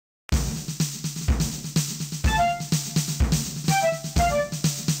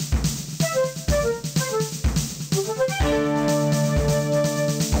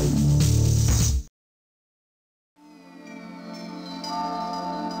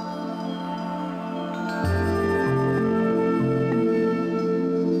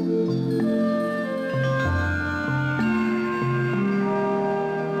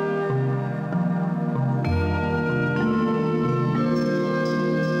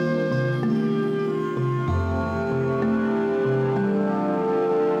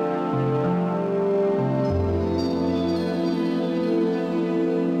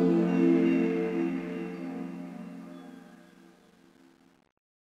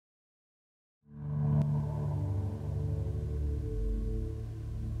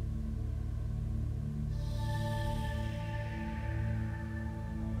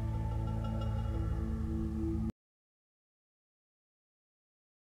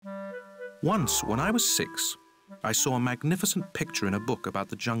Once, when I was 6, I saw a magnificent picture in a book about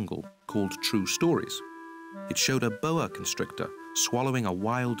the jungle called True Stories. It showed a boa constrictor swallowing a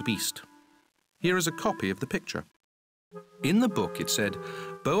wild beast. Here is a copy of the picture. In the book it said,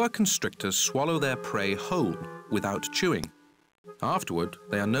 boa constrictors swallow their prey whole without chewing. Afterward,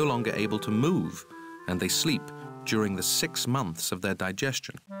 they are no longer able to move, and they sleep during the 6 months of their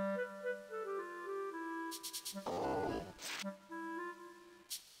digestion.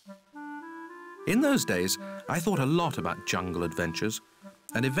 In those days, I thought a lot about jungle adventures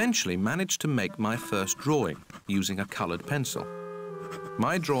and eventually managed to make my first drawing using a coloured pencil.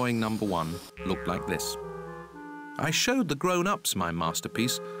 My drawing number 1 looked like this. I showed the grown-ups my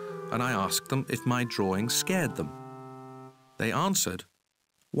masterpiece and I asked them if my drawing scared them. They answered,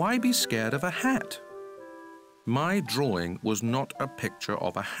 "Why be scared of a hat?" My drawing was not a picture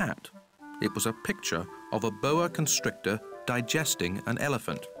of a hat. It was a picture of a boa constrictor digesting an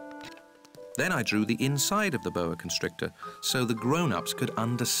elephant. Then I drew the inside of the boa constrictor so the grown-ups could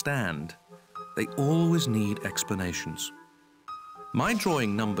understand. They always need explanations. My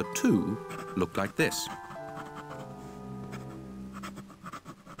drawing number 2 looked like this.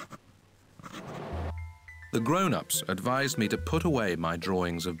 The grown-ups advised me to put away my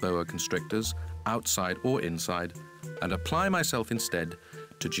drawings of boa constrictors, outside or inside, and apply myself instead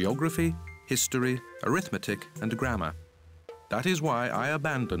to geography, history, arithmetic, and grammar. That is why I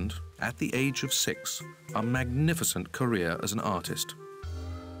abandoned, at the age of 6, a magnificent career as an artist.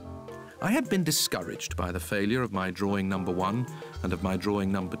 I had been discouraged by the failure of my drawing number 1 and of my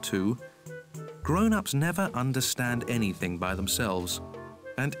drawing number 2. Grown-ups never understand anything by themselves,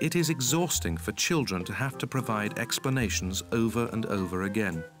 and it is exhausting for children to have to provide explanations over and over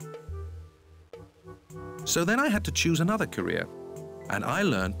again. So then I had to choose another career, and I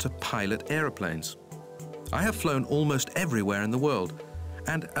learned to pilot aeroplanes. I have flown almost everywhere in the world,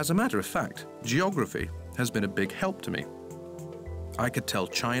 and as a matter of fact, geography has been a big help to me. I could tell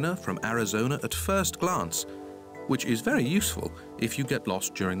China from Arizona at first glance, which is very useful if you get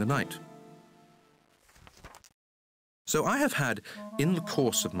lost during the night. So I have had, in the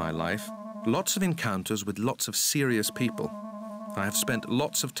course of my life, lots of encounters with lots of serious people. I have spent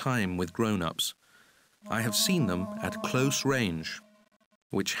lots of time with grown-ups. I have seen them at close range,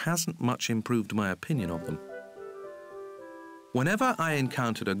 which hasn't much improved my opinion of them. Whenever I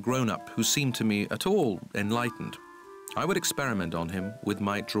encountered a grown-up who seemed to me at all enlightened, I would experiment on him with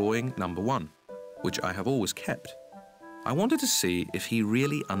my drawing number 1, which I have always kept. I wanted to see if he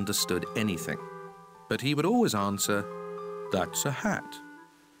really understood anything, but he would always answer, "That's a hat."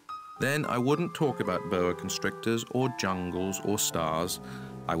 Then I wouldn't talk about boa constrictors or jungles or stars.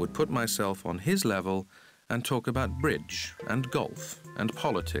 I would put myself on his level and talk about bridge and golf and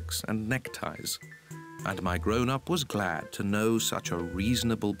politics and neckties. And my grown-up was glad to know such a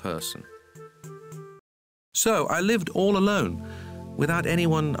reasonable person. So I lived all alone, without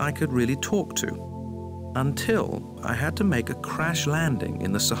anyone I could really talk to, until I had to make a crash landing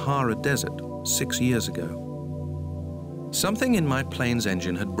in the Sahara Desert 6 years ago. Something in my plane's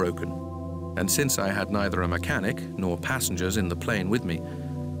engine had broken, and since I had neither a mechanic nor passengers in the plane with me,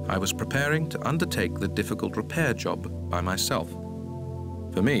 I was preparing to undertake the difficult repair job by myself.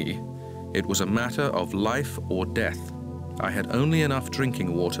 For me, it was a matter of life or death. I had only enough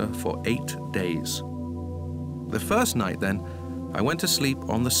drinking water for 8 days. The first night, then, I went to sleep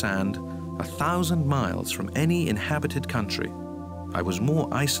on the sand 1,000 miles from any inhabited country. I was more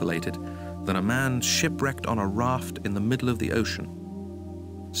isolated than a man shipwrecked on a raft in the middle of the ocean.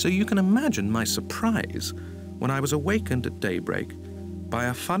 So you can imagine my surprise when I was awakened at daybreak by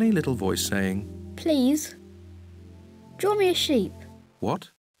a funny little voice saying, "Please, draw me a sheep."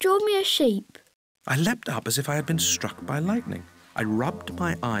 "What?" "Draw me a sheep." I leapt up as if I had been struck by lightning. I rubbed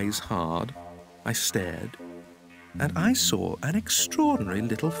my eyes hard, I stared, and I saw an extraordinary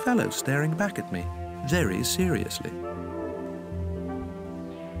little fellow staring back at me, very seriously.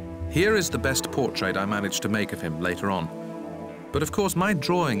 Here is the best portrait I managed to make of him later on. But of course my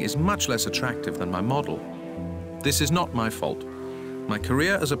drawing is much less attractive than my model. This is not my fault. My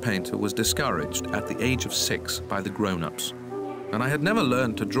career as a painter was discouraged at the age of 6 by the grown-ups, and I had never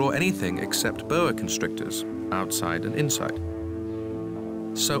learned to draw anything except boa constrictors, outside and inside.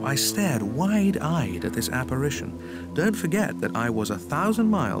 So I stared wide-eyed at this apparition. Don't forget that I was 1,000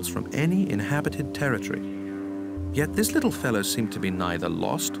 miles from any inhabited territory. Yet this little fellow seemed to be neither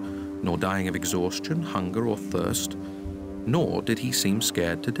lost, nor dying of exhaustion, hunger, or thirst, nor did he seem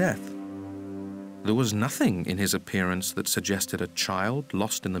scared to death. There was nothing in his appearance that suggested a child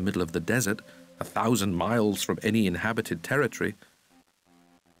lost in the middle of the desert, 1,000 miles from any inhabited territory.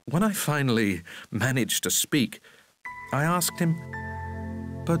 When I finally managed to speak, I asked him,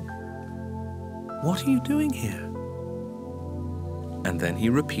 "But "What are you doing here?" And then he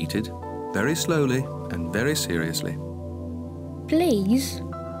repeated, very slowly and very seriously, Please,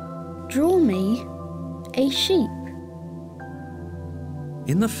 draw me a sheep.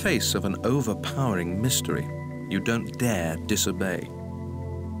 In the face of an overpowering mystery, you don't dare disobey.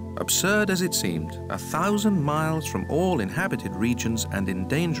 Absurd as it seemed, 1,000 miles from all inhabited regions and in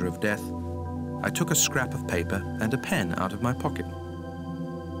danger of death, I took a scrap of paper and a pen out of my pocket.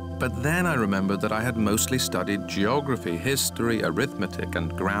 But then I remembered that I had mostly studied geography, history, arithmetic,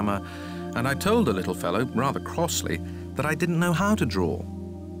 and grammar, and I told the little fellow, rather crossly, that I didn't know how to draw.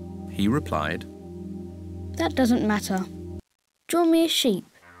 He replied, That doesn't matter. Draw me a sheep.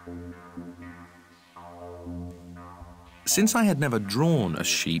 Since I had never drawn a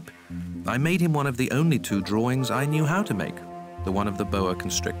sheep, I made him one of the only 2 drawings I knew how to make, the one of the boa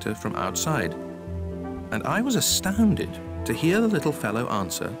constrictor from outside. And I was astounded to hear the little fellow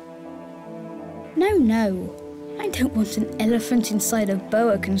answer, No, I don't want an elephant inside a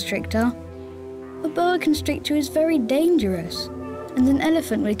boa constrictor. A boa constrictor is very dangerous, and an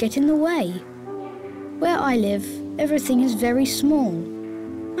elephant would get in the way. Where I live, everything is very small.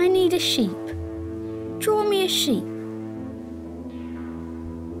 I need a sheep. Draw me a sheep.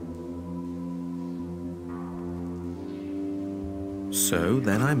 So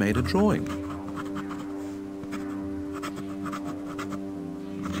then I made a drawing.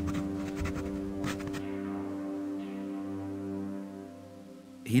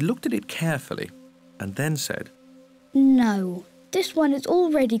 He looked at it carefully and then said, No, this one is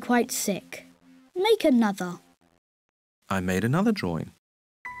already quite sick. Make another. I made another drawing.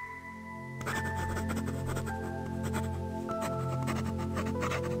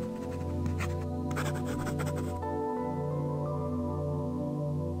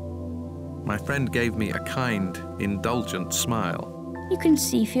 My friend gave me a kind, indulgent smile. You can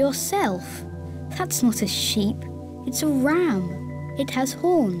see for yourself. That's not a sheep, it's a ram. It has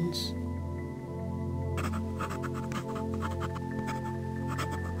horns.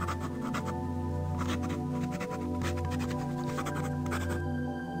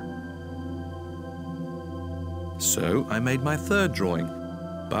 So I made my 3rd drawing,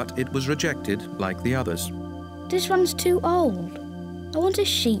 but it was rejected like the others. This one's too old. I want a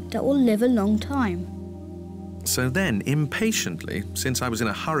sheep that will live a long time. So then, impatiently, since I was in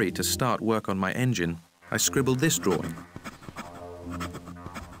a hurry to start work on my engine, I scribbled this drawing.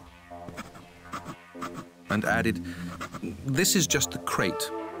 And added, "This is just the crate.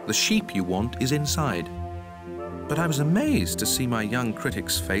 The sheep you want is inside." But I was amazed to see my young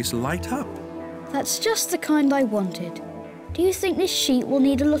critic's face light up. That's just the kind I wanted. Do you think this sheep will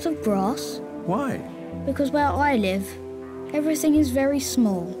need a lot of grass? Why? Because where I live, everything is very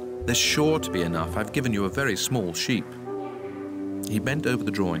small. There's sure to be enough. I've given you a very small sheep. He bent over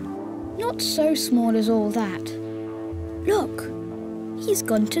the drawing. Not so small as all that. Look, he's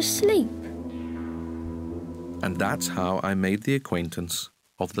gone to sleep. And that's how I made the acquaintance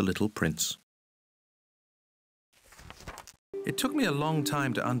of the little prince. It took me a long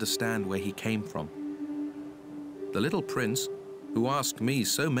time to understand where he came from. The little prince, who asked me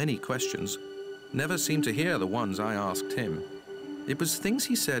so many questions, never seemed to hear the ones I asked him. It was things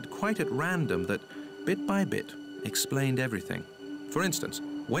he said quite at random that, bit by bit, explained everything. For instance,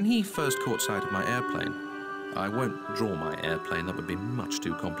 when he first caught sight of my airplane, I won't draw my airplane, that would be much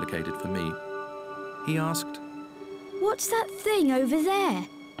too complicated for me. He asked, What's that thing over there?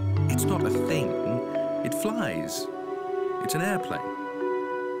 "It's not a thing, it flies. It's an airplane.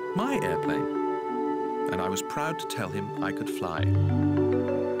 My airplane." And I was proud to tell him I could fly.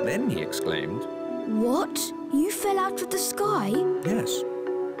 Then he exclaimed, What? You fell out of the sky? "Yes,"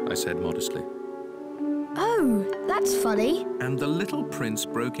 I said modestly. Oh, that's funny. And the little prince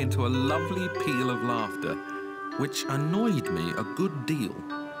broke into a lovely peal of laughter, which annoyed me a good deal.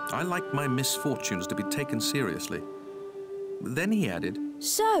 I liked my misfortunes to be taken seriously. Then he added,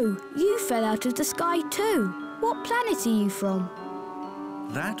 So, you fell out of the sky too. What planet are you from?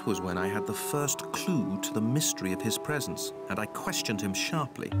 That was when I had the first clue to the mystery of his presence, and I questioned him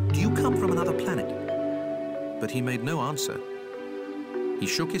sharply. "Do you come from another planet?" But he made no answer. He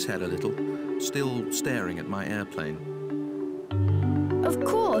shook his head a little, still staring at my airplane. Of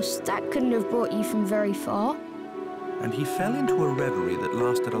course, that couldn't have brought you from very far. And he fell into a reverie that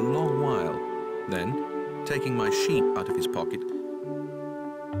lasted a long while. Then, taking my sheep out of his pocket,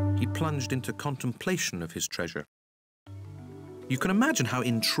 he plunged into contemplation of his treasure. You can imagine how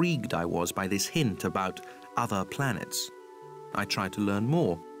intrigued I was by this hint about other planets. I tried to learn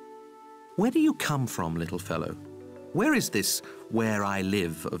more. "Where do you come from, little fellow? Where is this where I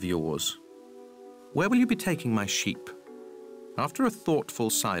live of yours? Where will you be taking my sheep?" After a thoughtful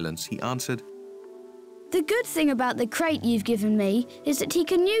silence, he answered, The good thing about the crate you've given me is that he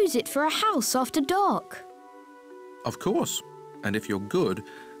can use it for a house after dark. Of course. And if you're good,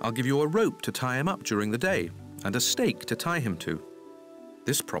 I'll give you a rope to tie him up during the day and a stake to tie him to.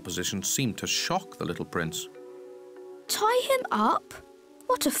 This proposition seemed to shock the little prince. Tie him up?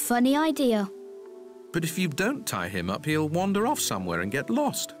 What a funny idea. But if you don't tie him up, he'll wander off somewhere and get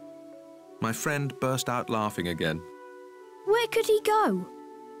lost. My friend burst out laughing again. Where could he go?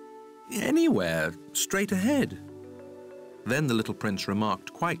 Anywhere, straight ahead. Then the little prince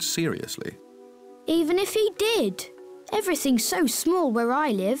remarked quite seriously. Even if he did? Everything's so small where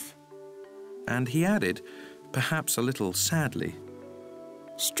I live. And he added, perhaps a little sadly,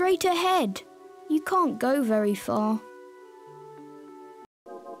 Straight ahead. You can't go very far.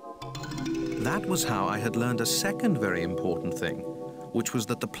 That was how I had learned a second very important thing, which was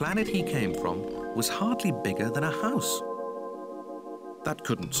that the planet he came from was hardly bigger than a house. That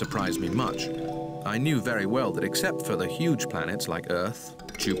couldn't surprise me much. I knew very well that except for the huge planets like Earth,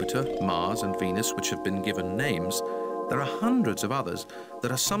 Jupiter, Mars and Venus, which have been given names, there are hundreds of others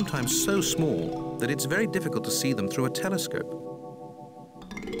that are sometimes so small that it's very difficult to see them through a telescope.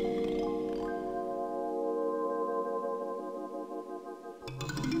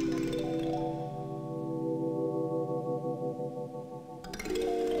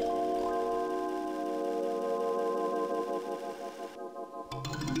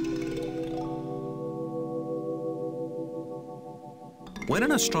 When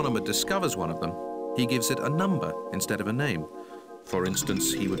an astronomer discovers one of them, he gives it a number instead of a name. For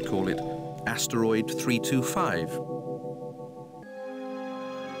instance, he would call it Asteroid 325.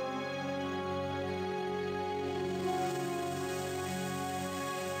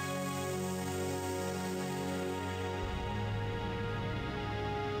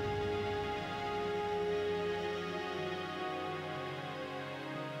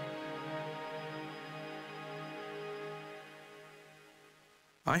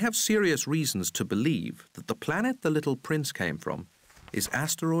 I have serious reasons to believe that the planet the little prince came from is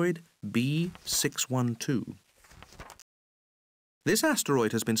asteroid B612. This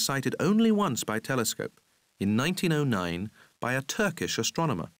asteroid has been sighted only once by telescope, in 1909 by a Turkish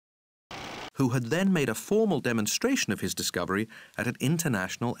astronomer, who had then made a formal demonstration of his discovery at an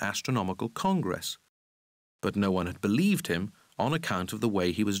international astronomical congress. But no one had believed him on account of the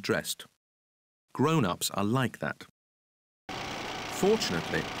way he was dressed. Grown-ups are like that.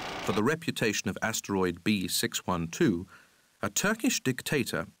 Fortunately, for the reputation of asteroid B612, a Turkish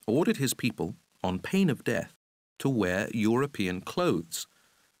dictator ordered his people, on pain of death, to wear European clothes.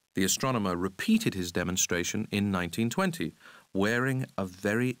 The astronomer repeated his demonstration in 1920, wearing a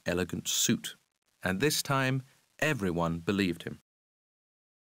very elegant suit. And this time, everyone believed him.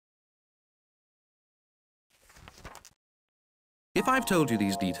 If I've told you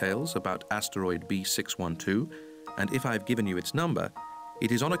these details about asteroid B612, and if I've given you its number,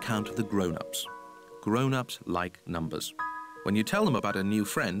 it is on account of the grown-ups. Grown-ups like numbers. When you tell them about a new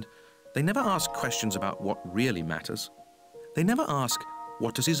friend, they never ask questions about what really matters. They never ask,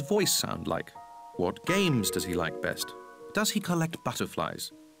 what does his voice sound like? What games does he like best? Does he collect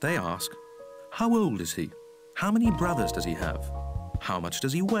butterflies? They ask, how old is he? How many brothers does he have? How much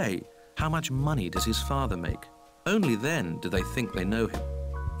does he weigh? How much money does his father make? Only then do they think they know him.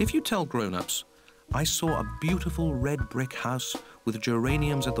 If you tell grown-ups, I saw a beautiful red brick house with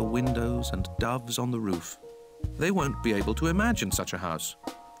geraniums at the windows and doves on the roof, they won't be able to imagine such a house.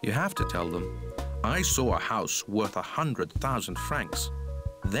 You have to tell them, I saw a house worth 100,000 francs.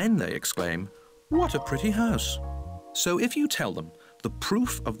 Then they exclaim, what a pretty house. So if you tell them the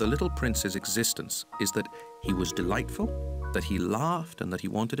proof of the little prince's existence is that he was delightful, that he laughed and that he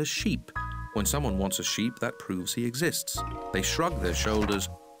wanted a sheep. When someone wants a sheep, that proves he exists. They shrug their shoulders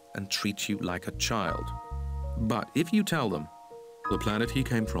and treat you like a child. But if you tell them the planet he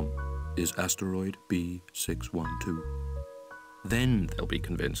came from is asteroid B612, then they'll be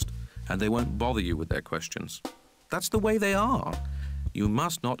convinced and they won't bother you with their questions. That's the way they are. You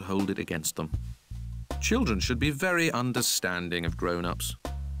must not hold it against them. Children should be very understanding of grown-ups.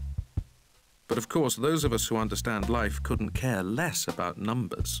 But of course, those of us who understand life couldn't care less about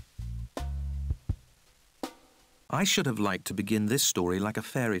numbers. I should have liked to begin this story like a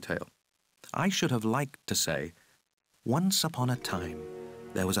fairy tale. I should have liked to say, once upon a time,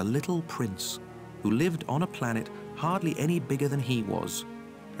 there was a little prince who lived on a planet hardly any bigger than he was,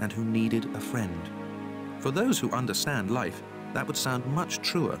 and who needed a friend. For those who understand life, that would sound much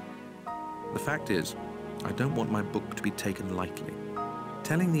truer. The fact is, I don't want my book to be taken lightly.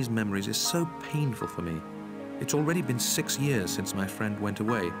 Telling these memories is so painful for me. It's already been 6 years since my friend went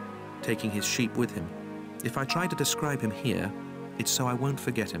away, taking his sheep with him. If I try to describe him here, it's so I won't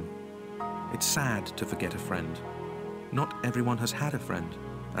forget him. It's sad to forget a friend. Not everyone has had a friend,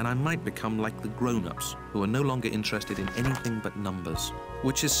 and I might become like the grown-ups who are no longer interested in anything but numbers,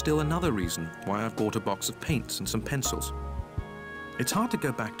 which is still another reason why I've bought a box of paints and some pencils. It's hard to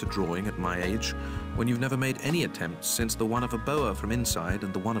go back to drawing at my age when you've never made any attempts since the one of a boa from inside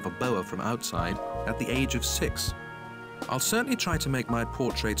and the one of a boa from outside at the age of 6. I'll certainly try to make my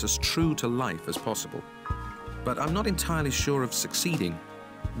portraits as true to life as possible, but I'm not entirely sure of succeeding.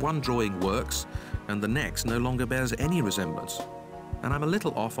 One drawing works, and the next no longer bears any resemblance. And I'm a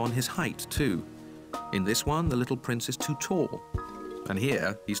little off on his height, too. In this one, the little prince is too tall, and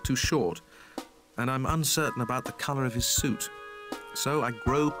here he's too short, and I'm uncertain about the colour of his suit. So I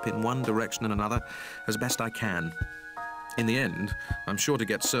grope in one direction and another as best I can. In the end, I'm sure to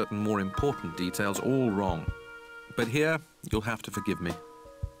get certain more important details all wrong. But here, you'll have to forgive me.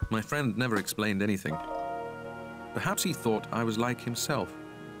 My friend never explained anything. Perhaps he thought I was like himself.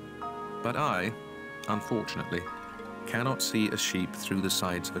 But I, unfortunately, cannot see a sheep through the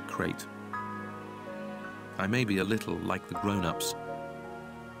sides of a crate. I may be a little like the grown-ups.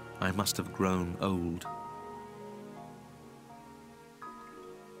 I must have grown old.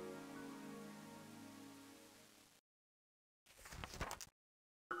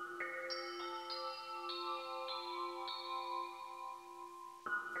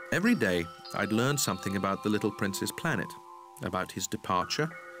 Every day, I'd learn something about the little prince's planet, about his departure,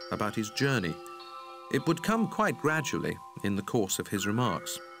 about his journey. It would come quite gradually in the course of his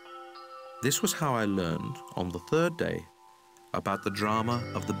remarks. This was how I learned, on the 3rd day, about the drama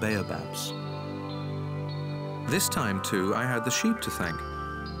of the baobabs. This time, too, I had the sheep to thank,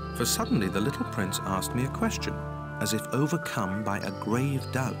 for suddenly the little prince asked me a question, as if overcome by a grave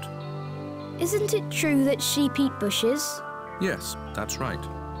doubt. Isn't it true that sheep eat bushes? Yes, that's right.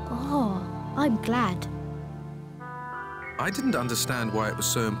 Oh, I'm glad. I didn't understand why it was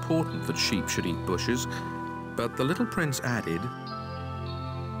so important that sheep should eat bushes, but the little prince added,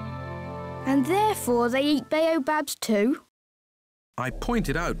 And therefore they eat baobabs too? I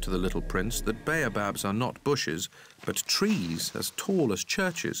pointed out to the little prince that baobabs are not bushes, but trees as tall as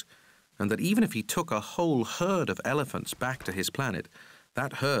churches, and that even if he took a whole herd of elephants back to his planet,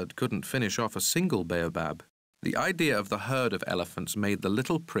 that herd couldn't finish off a single baobab. The idea of the herd of elephants made the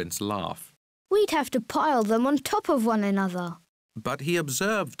little prince laugh. We'd have to pile them on top of one another. But he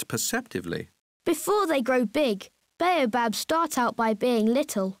observed perceptively. Before they grow big, baobabs start out by being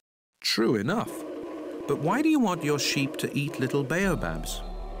little. True enough. But why do you want your sheep to eat little baobabs?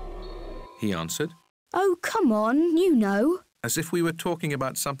 He answered. Oh, come on, you know. As if we were talking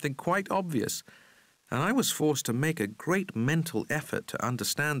about something quite obvious, and I was forced to make a great mental effort to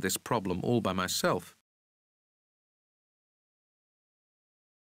understand this problem all by myself.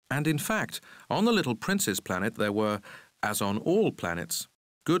 And in fact, on the little prince's planet there were, as on all planets,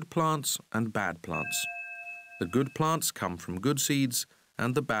 good plants and bad plants. The good plants come from good seeds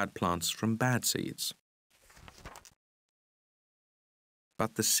and the bad plants from bad seeds.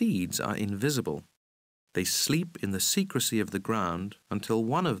 But the seeds are invisible. They sleep in the secrecy of the ground until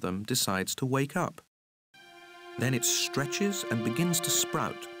one of them decides to wake up. Then it stretches and begins to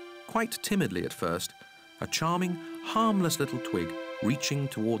sprout, quite timidly at first, a charming, harmless little twig reaching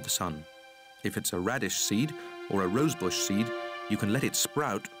toward the sun. If it's a radish seed or a rosebush seed, you can let it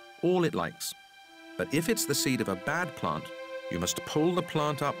sprout all it likes. But if it's the seed of a bad plant, you must pull the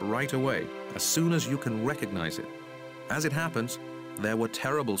plant up right away, as soon as you can recognize it. As it happens, there were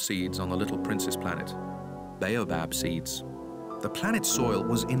terrible seeds on the little prince's planet. Baobab seeds. The planet's soil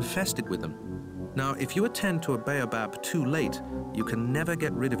was infested with them. Now, if you attend to a baobab too late, you can never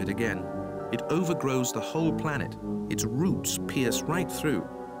get rid of it again. It overgrows the whole planet. Its roots pierce right through.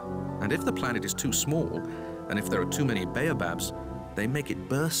 And if the planet is too small, and if there are too many baobabs, they make it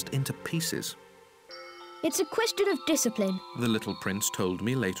burst into pieces. It's a question of discipline. The little prince told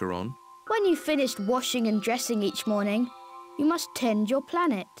me later on. When you've finished washing and dressing each morning, you must tend your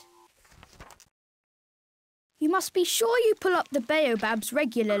planet. You must be sure you pull up the baobabs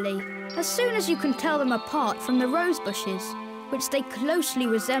regularly, as soon as you can tell them apart from the rose bushes, which they closely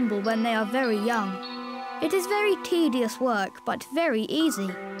resemble when they are very young. It is very tedious work, but very easy.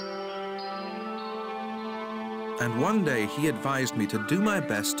 And one day he advised me to do my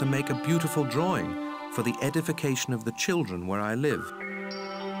best to make a beautiful drawing for the edification of the children where I live.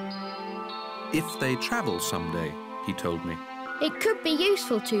 If they travel someday, he told me. It could be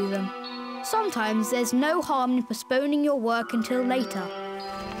useful to them. Sometimes there's no harm in postponing your work until later.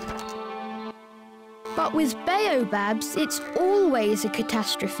 But with baobabs, it's always a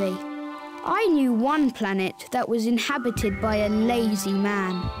catastrophe. I knew one planet that was inhabited by a lazy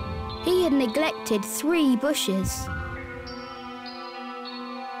man. He had neglected 3 bushes.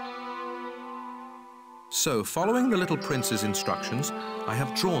 So, following the little prince's instructions, I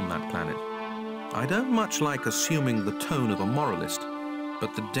have drawn that planet. I don't much like assuming the tone of a moralist,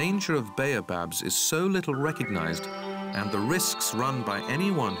 but the danger of baobabs is so little recognized, and the risks run by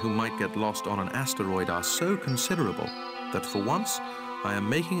anyone who might get lost on an asteroid are so considerable, that for once, I am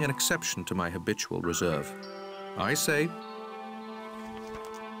making an exception to my habitual reserve. I say,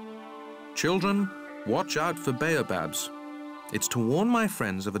 children, watch out for baobabs. It's to warn my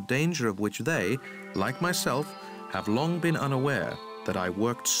friends of a danger of which they, like myself, have long been unaware that I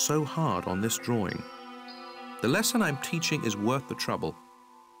worked so hard on this drawing. The lesson I'm teaching is worth the trouble.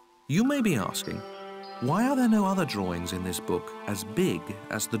 You may be asking, why are there no other drawings in this book as big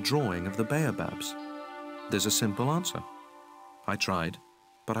as the drawing of the baobabs? There's a simple answer. I tried,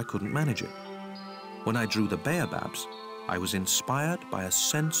 but I couldn't manage it. When I drew the baobabs, I was inspired by a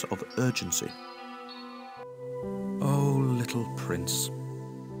sense of urgency. Oh, little prince.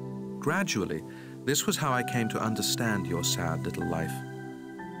 Gradually, this was how I came to understand your sad little life.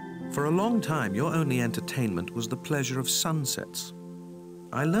 For a long time, your only entertainment was the pleasure of sunsets.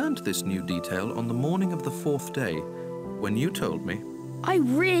 I learned this new detail on the morning of the 4th day, when you told me, I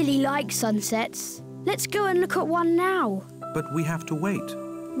really like sunsets. Let's go and look at one now. but we have to wait.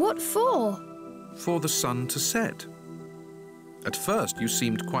 What for? For the sun to set. At first, you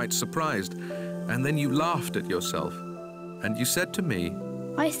seemed quite surprised, and then you laughed at yourself, and you said to me,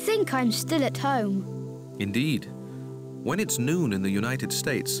 I think I'm still at home. Indeed. When it's noon in the United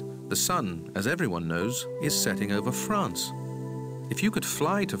States, the sun, as everyone knows, is setting over France. If you could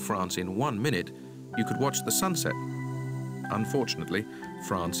fly to France in 1 minute, you could watch the sunset. Unfortunately,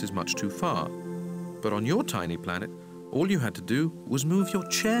 France is much too far. But on your tiny planet, all you had to do was move your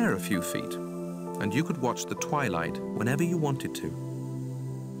chair a few feet, and you could watch the twilight whenever you wanted to.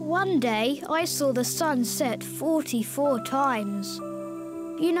 One day, I saw the sun set 44 times.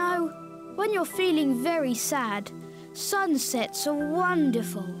 You know, when you're feeling very sad, sunsets are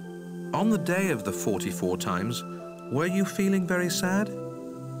wonderful. On the day of the 44 times, were you feeling very sad?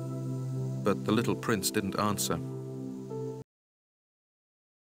 But the little prince didn't answer.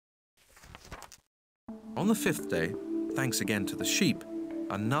 On the 5th day, thanks again to the sheep,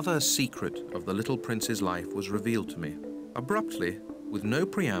 another secret of the little prince's life was revealed to me. Abruptly, with no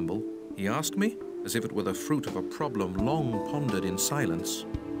preamble, he asked me, as if it were the fruit of a problem long pondered in silence.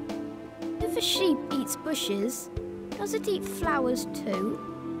 If a sheep eats bushes, does it eat flowers too?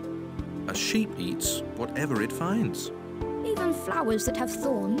 A sheep eats whatever it finds. Even flowers that have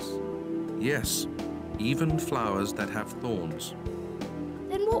thorns? Yes, even flowers that have thorns.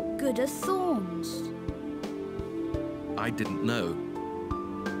 Then what good are thorns? I didn't know.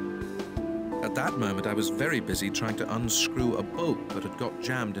 At that moment, I was very busy trying to unscrew a bolt that had got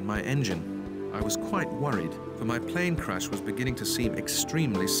jammed in my engine. I was quite worried, for my plane crash was beginning to seem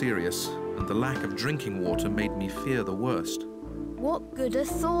extremely serious, and the lack of drinking water made me fear the worst. What good are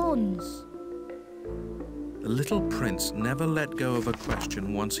thorns? The little prince never let go of a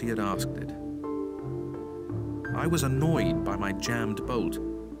question once he had asked it. I was annoyed by my jammed bolt,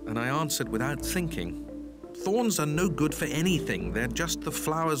 and I answered without thinking. Thorns are no good for anything. They're just the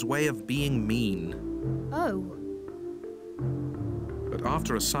flower's way of being mean. Oh. But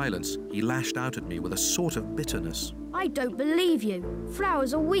after a silence, he lashed out at me with a sort of bitterness. I don't believe you.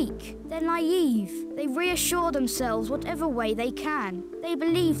 Flowers are weak. They're naive. They reassure themselves whatever way they can. They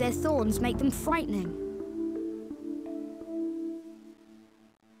believe their thorns make them frightening.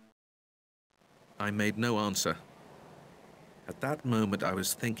 I made no answer. At that moment, I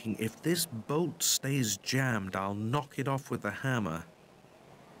was thinking, if this bolt stays jammed, I'll knock it off with the hammer.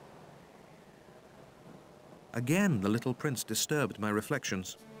 Again, the little prince disturbed my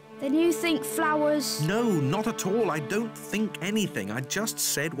reflections. Then you think flowers... No, not at all. I don't think anything. I just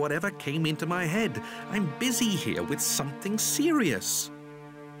said whatever came into my head. I'm busy here with something serious.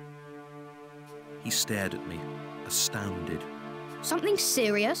 He stared at me, astounded. Something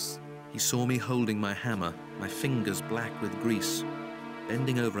serious? He saw me holding my hammer, my fingers black with grease,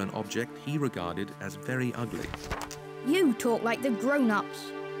 bending over an object he regarded as very ugly. You talk like the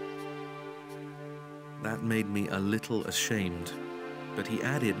grown-ups. That made me a little ashamed, but he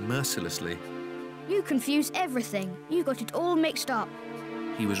added mercilessly, You confuse everything. You got it all mixed up.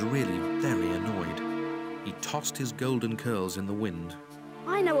 He was really very annoyed. He tossed his golden curls in the wind.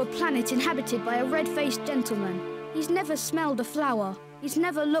 I know a planet inhabited by a red-faced gentleman. He's never smelled a flower. He's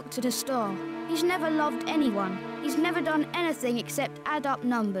never looked at a star. He's never loved anyone. He's never done anything except add up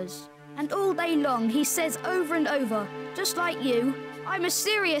numbers. And all day long he says over and over, just like you, I'm a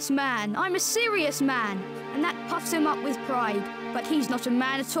serious man, I'm a serious man. And that puffs him up with pride. But he's not a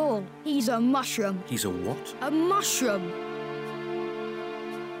man at all. He's a mushroom. He's a what? A mushroom.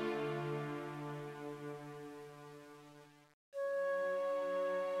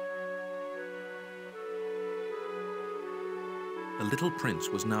 The little prince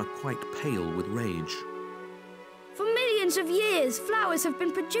was now quite pale with rage. For millions of years, flowers have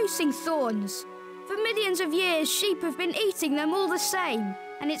been producing thorns. For millions of years, sheep have been eating them all the same.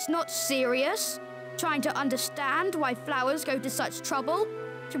 And it's not serious? Trying to understand why flowers go to such trouble?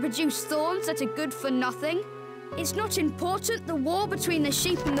 To produce thorns that are good for nothing? It's not important, the war between the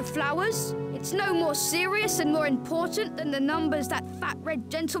sheep and the flowers? It's no more serious and more important than the numbers that fat red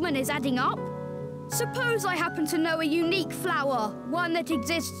gentleman is adding up? Suppose I happen to know a unique flower, one that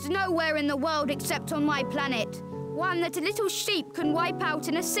exists nowhere in the world except on my planet. One that a little sheep can wipe out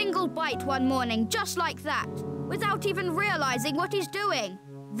in a single bite one morning, just like that, without even realizing what he's doing.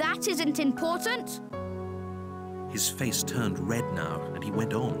 That isn't important? His face turned red now, and he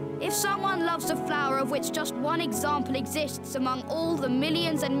went on. If someone loves a flower of which just one example exists among all the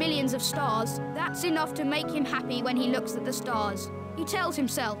millions and millions of stars, that's enough to make him happy when he looks at the stars. He tells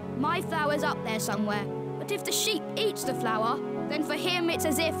himself, my flower's up there somewhere. But if the sheep eats the flower, then for him it's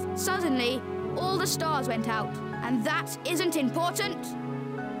as if, suddenly, all the stars went out. And that isn't important?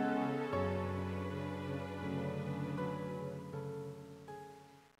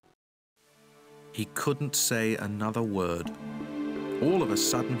 He couldn't say another word. All of a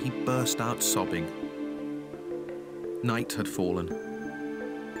sudden, he burst out sobbing. Night had fallen.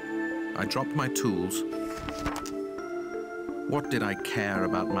 I dropped my tools. What did I care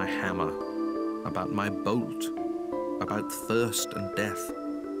about my hammer, about my bolt, about thirst and death?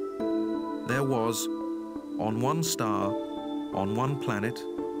 There was, on one star, on one planet,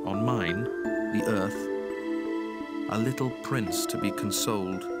 on mine, the Earth, a little prince to be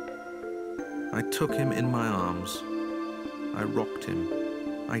consoled. I took him in my arms. I rocked him.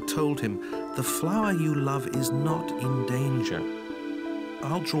 I told him, the flower you love is not in danger.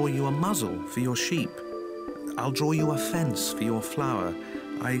 I'll draw you a muzzle for your sheep. I'll draw you a fence for your flower.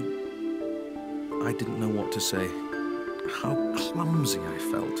 I didn't know what to say. How clumsy I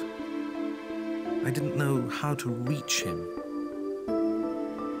felt. I didn't know how to reach him,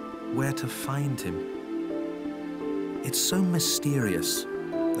 where to find him. It's so mysterious,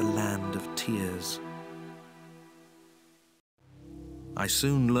 the land of tears. I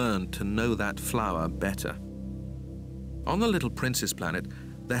soon learned to know that flower better. On the little prince's planet,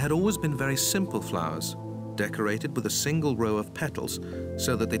 there had always been very simple flowers, decorated with a single row of petals,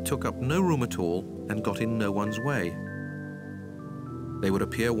 so that they took up no room at all and got in no one's way. They would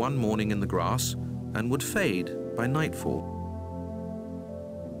appear one morning in the grass and would fade by nightfall.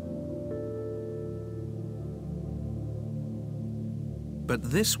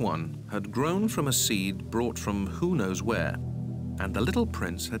 But this one had grown from a seed brought from who knows where, and the little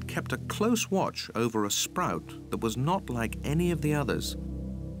prince had kept a close watch over a sprout that was not like any of the others.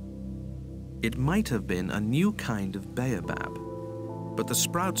 It might have been a new kind of baobab, but the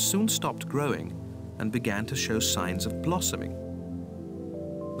sprout soon stopped growing and began to show signs of blossoming.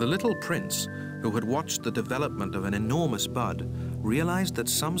 The little prince, who had watched the development of an enormous bud, realized that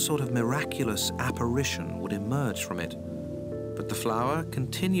some sort of miraculous apparition would emerge from it. But the flower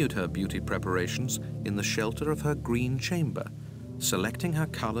continued her beauty preparations in the shelter of her green chamber, selecting her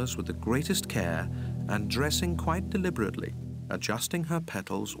colors with the greatest care and dressing quite deliberately, adjusting her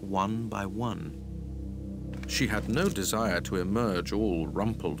petals one by one. She had no desire to emerge all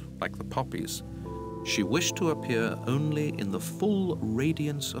rumpled like the poppies. She wished to appear only in the full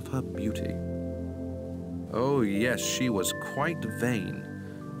radiance of her beauty. Oh yes, she was quite vain,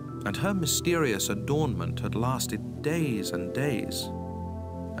 and her mysterious adornment had lasted days and days.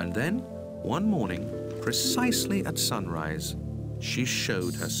 And then, one morning, precisely at sunrise, she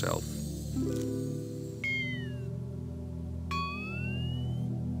showed herself.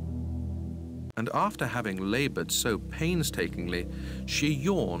 And after having labored so painstakingly, she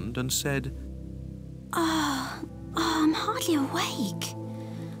yawned and said, I'm hardly awake.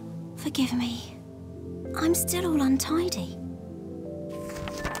 Forgive me. I'm still all untidy.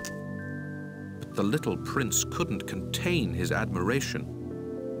 But the little prince couldn't contain his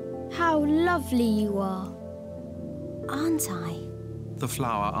admiration. How lovely you are. Aren't I? The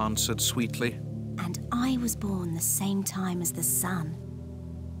flower answered sweetly. And I was born the same time as the sun.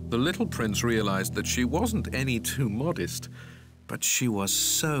 The little prince realized that she wasn't any too modest, but she was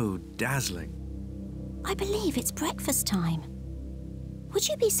so dazzling. I believe it's breakfast time. Would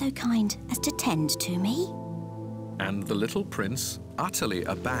you be so kind as to tend to me? And the little prince, utterly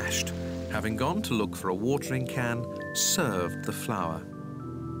abashed, having gone to look for a watering can, served the flower.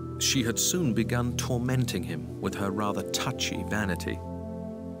 She had soon begun tormenting him with her rather touchy vanity.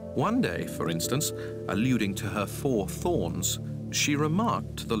 One day, for instance, alluding to her 4 thorns, she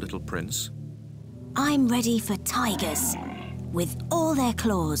remarked to the little prince, I'm ready for tigers, with all their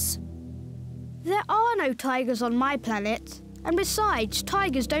claws. There are no tigers on my planet. And besides,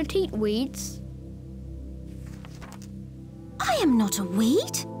 tigers don't eat weeds. I am not a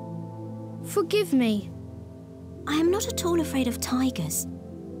weed. Forgive me. I am not at all afraid of tigers,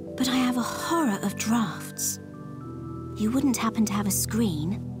 but I have a horror of drafts. You wouldn't happen to have a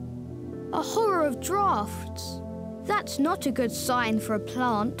screen? A horror of drafts? That's not a good sign for a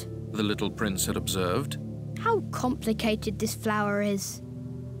plant. The little prince had observed. How complicated this flower is.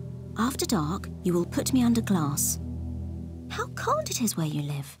 After dark, you will put me under glass. How cold it is where you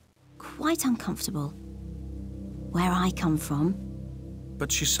live. Quite uncomfortable. Where I come from.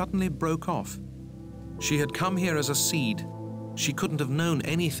 But she suddenly broke off. She had come here as a seed. She couldn't have known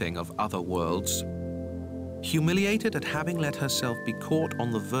anything of other worlds. Humiliated at having let herself be caught on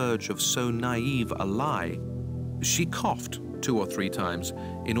the verge of so naive a lie, she coughed 2 or 3 times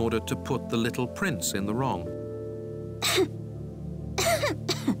in order to put the little prince in the wrong.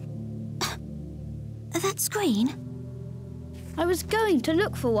 That screen? I was going to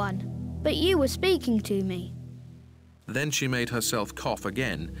look for one, but you were speaking to me. Then she made herself cough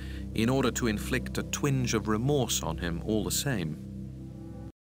again in order to inflict a twinge of remorse on him all the same.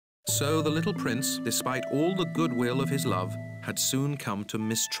 So the little prince, despite all the goodwill of his love, had soon come to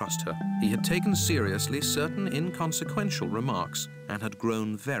mistrust her. He had taken seriously certain inconsequential remarks and had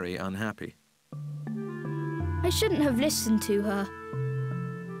grown very unhappy. I shouldn't have listened to her.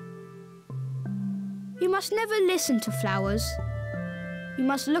 You must never listen to flowers. You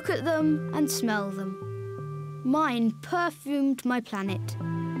must look at them and smell them. Mine perfumed my planet,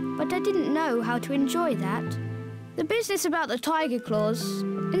 but I didn't know how to enjoy that. The business about the tiger claws,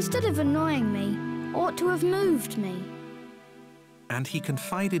 instead of annoying me, ought to have moved me. And he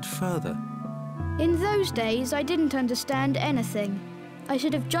confided further. In those days, I didn't understand anything. I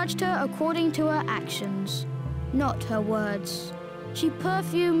should have judged her according to her actions, not her words. She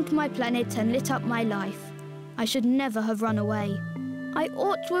perfumed my planet and lit up my life. I should never have run away. I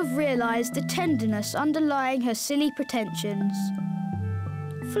ought to have realized the tenderness underlying her silly pretensions.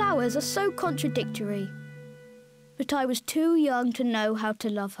 Flowers are so contradictory. But I was too young to know how to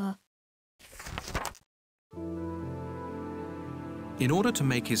love her. In order to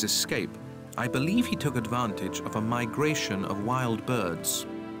make his escape, I believe he took advantage of a migration of wild birds.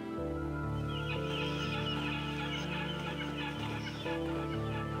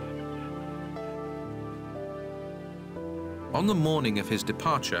 On the morning of his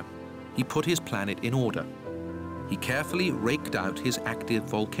departure, he put his planet in order. He carefully raked out his active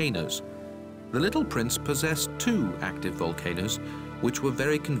volcanoes. The little prince possessed 2 active volcanoes, which were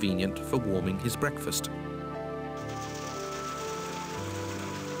very convenient for warming his breakfast.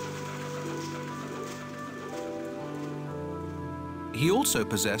 He also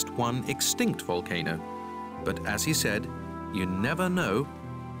possessed 1 extinct volcano, but as he said, you never know,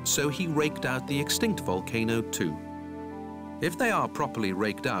 so he raked out the extinct volcano too. If they are properly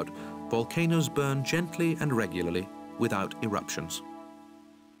raked out, volcanoes burn gently and regularly without eruptions.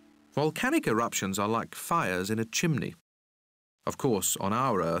 Volcanic eruptions are like fires in a chimney. Of course, on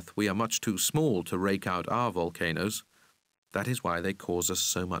our Earth, we are much too small to rake out our volcanoes. That is why they cause us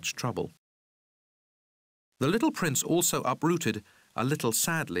so much trouble. The little prince also uprooted, a little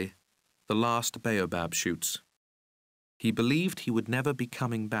sadly, the last baobab shoots. He believed he would never be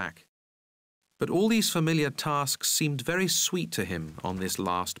coming back. But all these familiar tasks seemed very sweet to him on this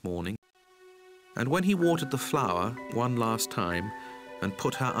last morning. And when he watered the flower one last time and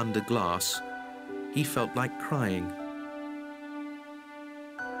put her under glass, he felt like crying.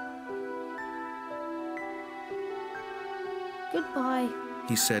 Goodbye,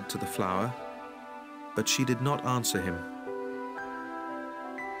 he said to the flower, but she did not answer him.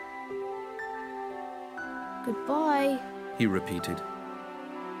 Goodbye, he repeated.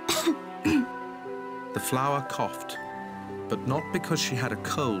 The flower coughed, but not because she had a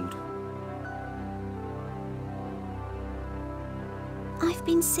cold. I've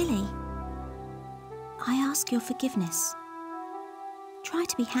been silly. I ask your forgiveness. Try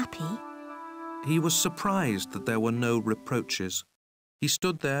to be happy. He was surprised that there were no reproaches. He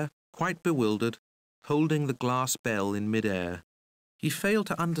stood there, quite bewildered, holding the glass bell in mid-air. He failed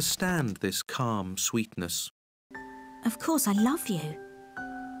to understand this calm sweetness. Of course I love you.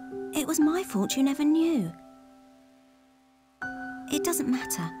 It was my fault you never knew. It doesn't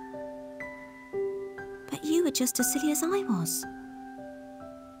matter. But you were just as silly as I was.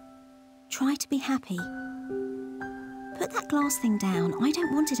 Try to be happy. Put that glass thing down. I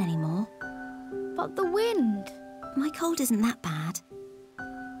don't want it anymore. but the wind. My cold isn't that bad.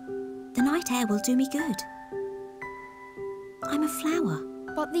 The night air will do me good. I'm a flower.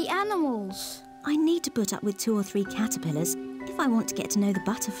 But the animals. I need to put up with 2 or 3 caterpillars if I want to get to know the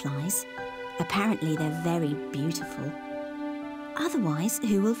butterflies. Apparently they're very beautiful. Otherwise,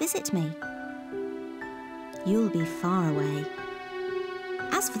 who will visit me? You'll be far away.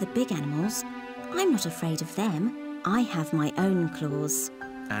 As for the big animals, I'm not afraid of them. I have my own claws.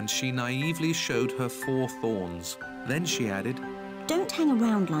 And she naively showed her 4 thorns. Then she added, Don't hang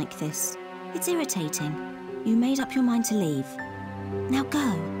around like this. It's irritating. You made up your mind to leave. Now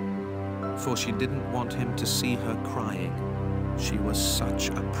go. for she didn't want him to see her crying. She was such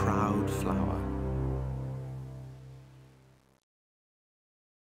a proud flower.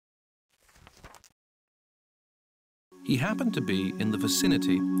 He happened to be in the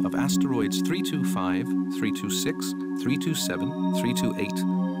vicinity of asteroids 325, 326, 327, 328,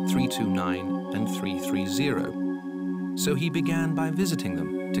 329, and 330. So he began by visiting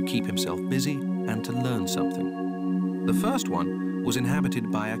them to keep himself busy and to learn something. The first one was inhabited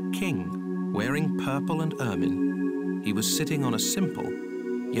by a king, wearing purple and ermine. He was sitting on a simple,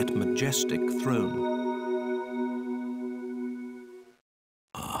 yet majestic throne.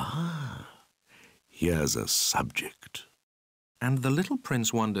 Here's a subject. And the little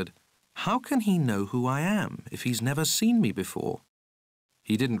prince wondered, how can he know who I am if he's never seen me before?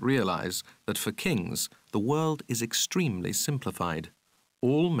 He didn't realize that for kings, the world is extremely simplified.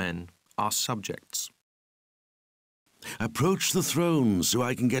 All men are subjects. Approach the throne so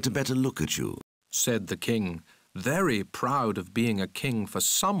I can get a better look at you, Said the king, very proud of being a king for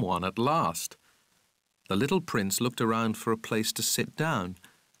someone at last. The little prince looked around for a place to sit down,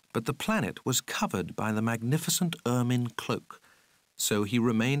 but the planet was covered by the magnificent ermine cloak. So he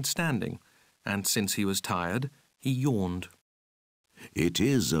remained standing, and since he was tired, he yawned. It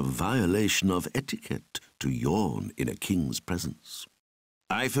is a violation of etiquette to yawn in a king's presence.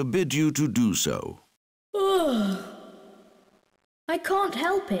 I forbid you to do so. I can't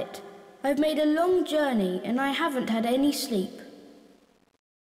help it. I've made a long journey and I haven't had any sleep.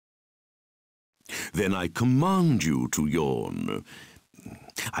 Then I command you to yawn.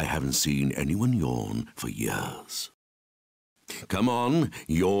 I haven't seen anyone yawn for years. Come on,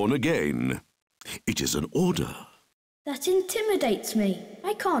 yawn again. It is an order. That intimidates me.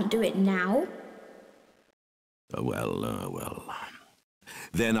 I can't do it now. Well.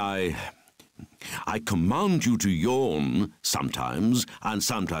 Then I command you to yawn sometimes, and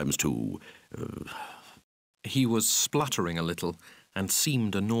sometimes too. He was spluttering a little and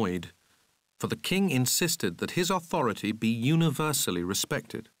seemed annoyed, for the king insisted that his authority be universally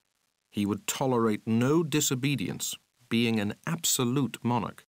respected. He would tolerate no disobedience, being an absolute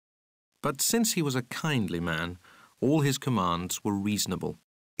monarch. But since he was a kindly man, all his commands were reasonable.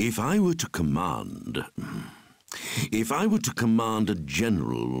 If I were to command a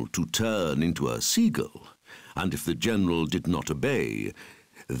general to turn into a seagull, and if the general did not obey,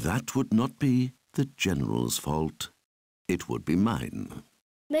 that would not be the general's fault. It would be mine.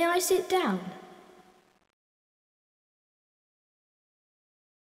 May I sit down?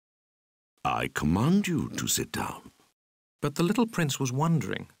 I command you to sit down. But the little prince was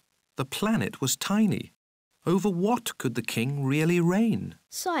wondering. The planet was tiny. Over what could the king really reign?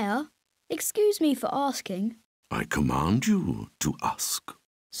 Sire, excuse me for asking. I command you to ask.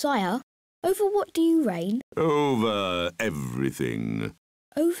 Sire, over what do you reign? Over everything.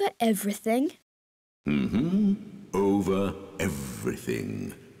 Over everything? Over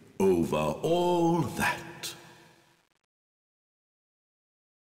everything. Over all that.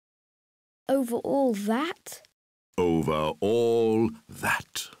 Over all that? Over all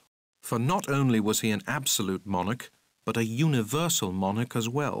that. For not only was he an absolute monarch, but a universal monarch as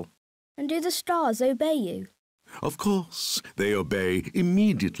well. And do the stars obey you? Of course, they obey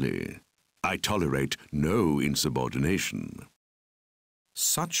immediately. I tolerate no insubordination.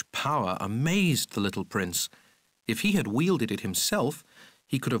 Such power amazed the little prince. If he had wielded it himself,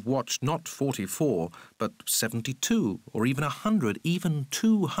 he could have watched not 44, but 72, or even 100, even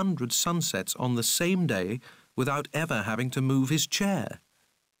 200 sunsets on the same day without ever having to move his chair.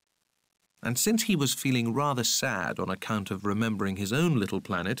 And since he was feeling rather sad on account of remembering his own little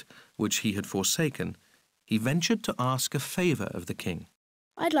planet, which he had forsaken, he ventured to ask a favour of the king.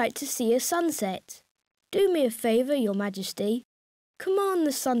 I'd like to see a sunset. Do me a favour, Your Majesty. Command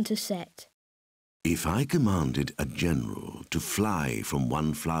the sun to set. If I commanded a general to fly from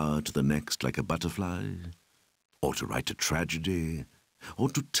one flower to the next like a butterfly, or to write a tragedy, or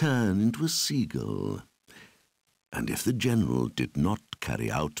to turn into a seagull, and if the general did not carry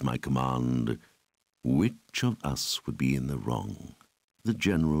out my command, which of us would be in the wrong, the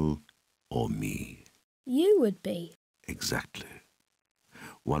general or me? You would be. Exactly.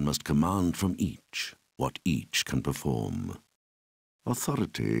 One must command from each what each can perform.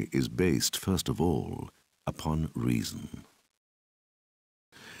 Authority is based, first of all, upon reason.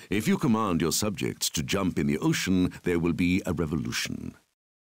 If you command your subjects to jump in the ocean, there will be a revolution.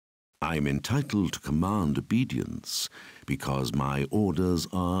 I am entitled to command obedience because my orders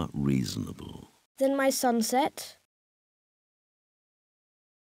are reasonable. Then my sunset?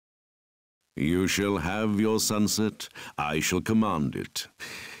 You shall have your sunset. I shall command it.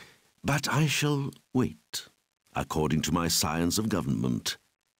 But I shall wait, according to my science of government,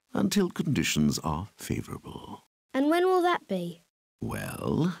 until conditions are favourable. And when will that be?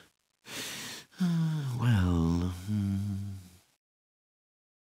 Well...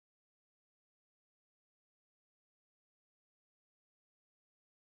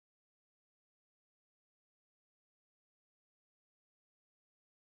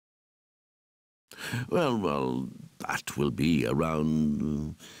 Well, that will be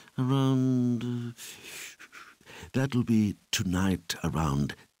that will be tonight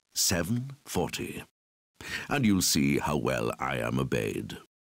around 7:40. And you'll see how well I am obeyed.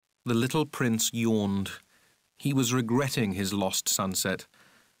 The little prince yawned. He was regretting his lost sunset,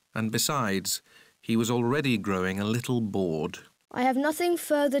 and besides, he was already growing a little bored. I have nothing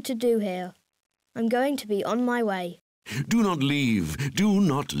further to do here. I'm going to be on my way. Do not leave. Do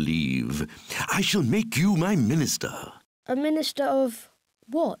not leave. I shall make you my minister. A minister of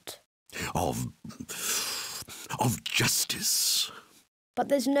what? Of justice. But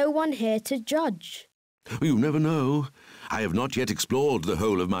there's no one here to judge. You never know. I have not yet explored the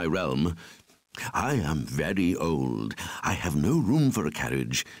whole of my realm. I am very old. I have no room for a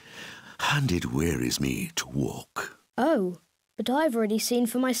carriage, and it wearies me to walk. Oh, but I've already seen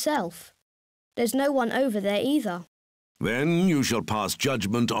for myself. There's no one over there either. Then you shall pass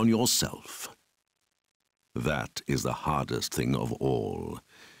judgment on yourself. That is the hardest thing of all.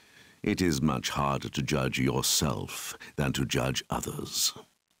 It is much harder to judge yourself than to judge others.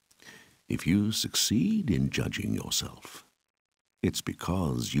 If you succeed in judging yourself, it's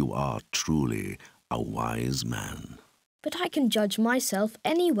because you are truly a wise man. But I can judge myself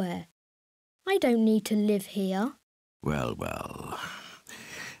anywhere. I don't need to live here. Well.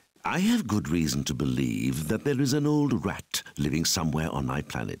 I have good reason to believe that there is an old rat living somewhere on my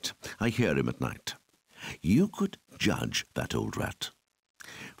planet. I hear him at night. You could judge that old rat.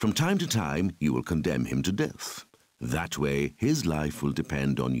 From time to time, you will condemn him to death. That way, his life will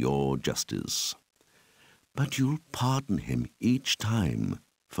depend on your justice. But you'll pardon him each time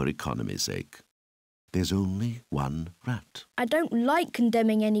for economy's sake. There's only one rat. I don't like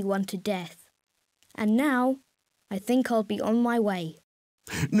condemning anyone to death. And now, I think I'll be on my way.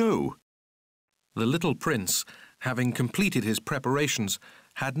 No. The little prince, having completed his preparations,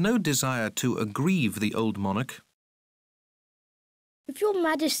 had no desire to aggrieve the old monarch. If your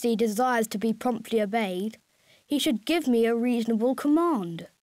Majesty desires to be promptly obeyed, he should give me a reasonable command.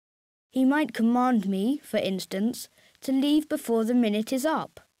 He might command me, for instance, to leave before the minute is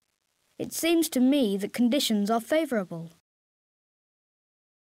up. It seems to me that conditions are favourable.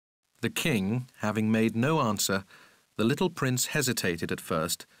 The king, having made no answer, the little prince hesitated at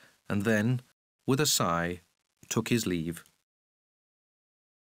first, and then, with a sigh, took his leave.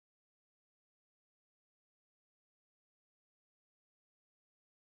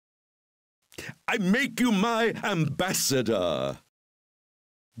 I make you my ambassador.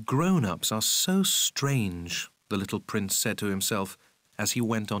 Grown-ups are so strange, the little prince said to himself as he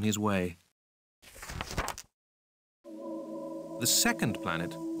went on his way. The second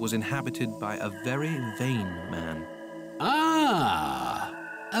planet was inhabited by a very vain man. Ah,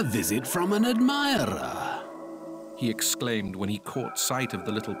 a visit from an admirer, He exclaimed when he caught sight of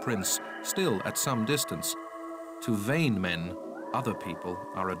the little prince, still at some distance. To vain men, other people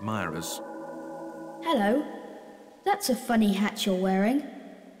are admirers. Hello. That's a funny hat you're wearing.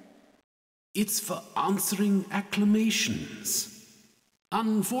 It's for answering acclamations.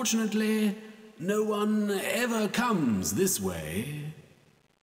 Unfortunately, no one ever comes this way.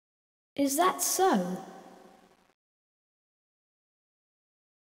 Is that so?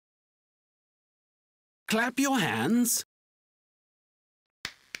 Clap your hands.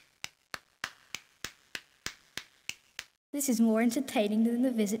 This is more entertaining than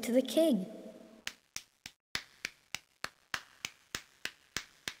the visit to the king.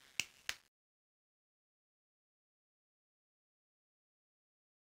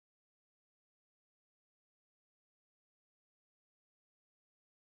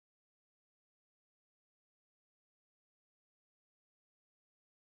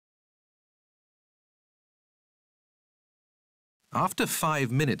 After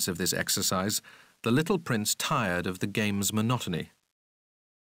 5 minutes of this exercise, the little prince tired of the game's monotony.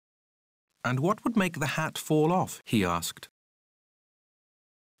 "And what would make the hat fall off?" he asked.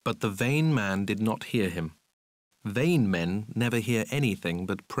 But the vain man did not hear him. Vain men never hear anything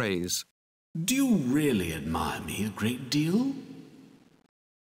but praise. Do you really admire me a great deal?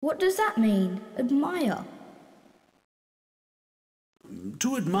 What does that mean, admire?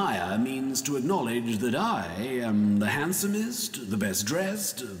 To admire means to acknowledge that I am the handsomest, the best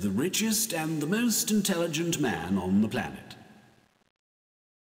dressed, the richest, and the most intelligent man on the planet.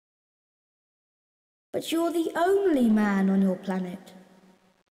 But you're the only man on your planet.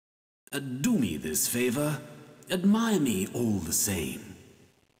 Do me this favor. Admire me all the same.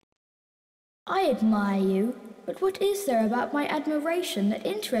 I admire you, but what is there about my admiration that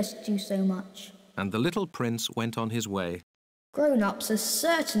interests you so much? And the little prince went on his way. Grown-ups are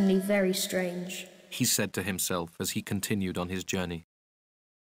certainly very strange, He said to himself as he continued on his journey.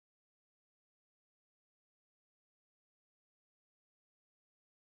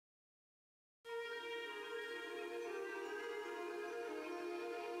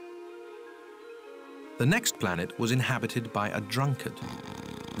 The next planet was inhabited by a drunkard.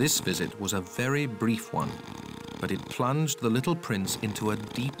 This visit was a very brief one, but it plunged the little prince into a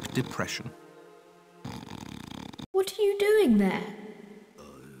deep depression. What are you doing there?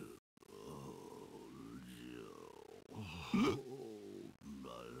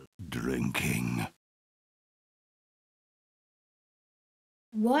 Drinking.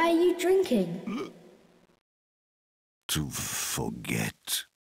 Why are you drinking? To forget.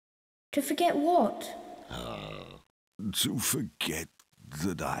 To forget what? To forget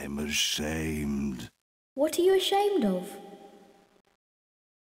that I'm ashamed. What are you ashamed of?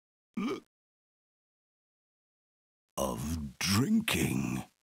 Of drinking.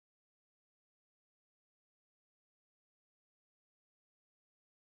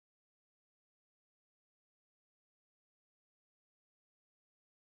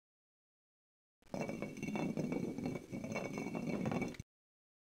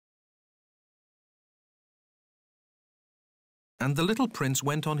 And the little prince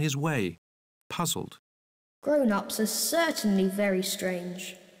went on his way, puzzled. Grown-ups are certainly very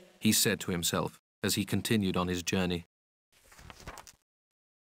strange, He said to himself as he continued on his journey.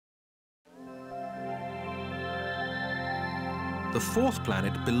 The fourth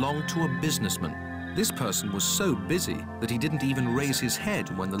planet belonged to a businessman. This person was so busy that he didn't even raise his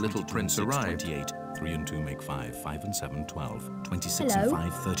head when the little prince arrived. 28. 3 and 2 make 5. 5 and 7, 12. 26 Hello?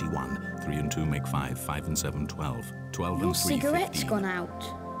 and 5, 31. 3 and 2 make 5. 5 and 7, 12. 12 Your and 3, cigarette's 15. gone out.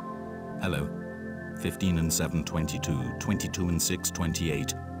 Hello. 15 and 7, 22. 22 and 6,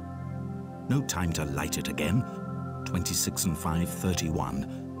 28. No time to light it again. 26 and 5, 31.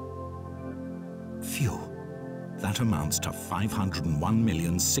 Phew. That amounts to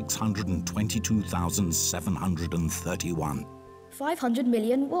 501,622,731. 500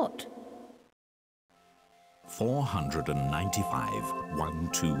 million what? 495. 1,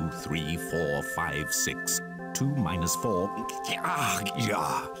 2, 3, 4, 5, 6. 2 minus 4.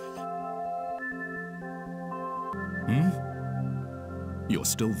 You're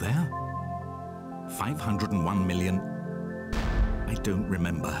still there? 501 million. I don't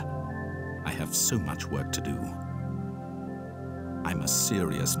remember. I have so much work to do. I'm a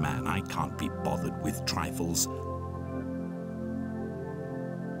serious man. I can't be bothered with trifles.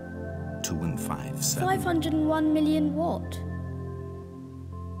 2 and 5, 7. 501 million what?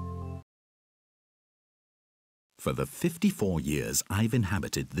 For the 54 years I've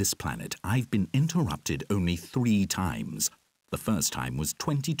inhabited this planet, I've been interrupted only 3 times. The first time was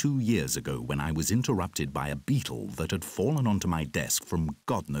 22 years ago when I was interrupted by a beetle that had fallen onto my desk from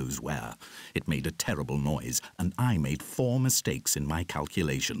God knows where. It made a terrible noise, and I made 4 mistakes in my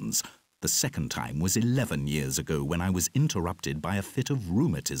calculations. The second time was 11 years ago when I was interrupted by a fit of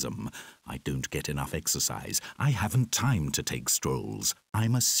rheumatism. I don't get enough exercise. I haven't time to take strolls.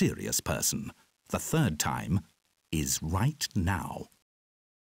 I'm a serious person. The third time is right now.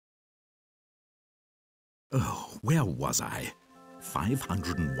 Oh, where was I?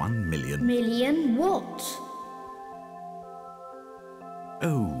 501 million. Million what?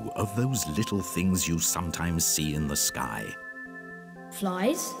 Oh, of those little things you sometimes see in the sky.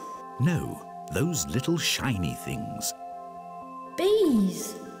 Flies? No, those little shiny things.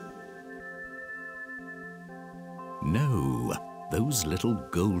 Bees? No, those little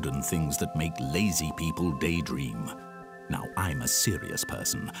golden things that make lazy people daydream. Now, I'm a serious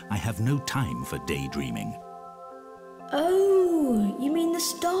person. I have no time for daydreaming. Oh, you mean the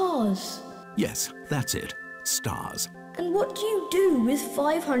stars? Yes, that's it. Stars. And what do you do with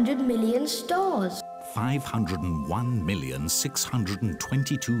 500 million stars?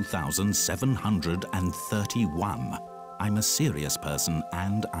 501,622,731. I'm a serious person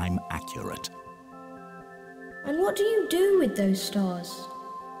and I'm accurate. And what do you do with those stars?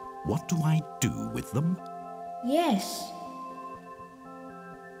 What do I do with them? Yes.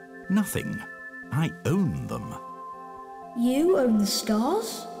 Nothing. I own them. You own the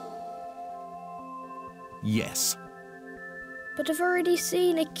stars? Yes. But I've already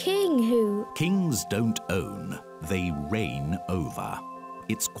seen a king who... Kings don't own, they reign over.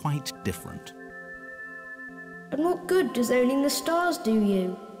 It's quite different. And what good does owning the stars do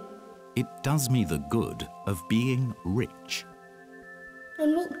you? It does me the good of being rich.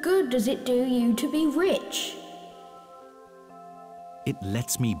 And what good does it do you to be rich? It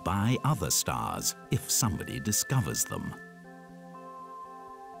lets me buy other stars if somebody discovers them.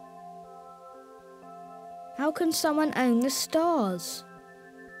 How can someone own the stars?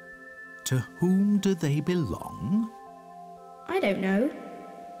 To whom do they belong? I don't know.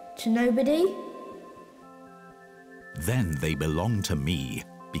 To nobody? Then they belong to me,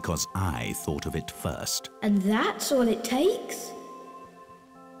 because I thought of it first. And that's all it takes?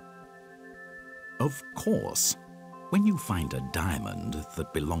 Of course. When you find a diamond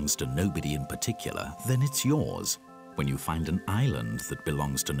that belongs to nobody in particular, then it's yours. When you find an island that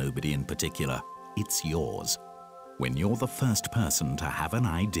belongs to nobody in particular, it's yours. When you're the first person to have an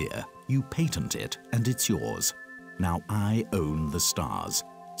idea, you patent it and it's yours. Now I own the stars,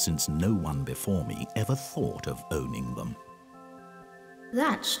 since no one before me ever thought of owning them.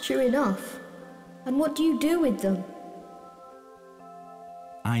 That's true enough. And what do you do with them?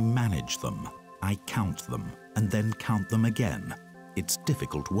 I manage them. I count them, and then count them again. It's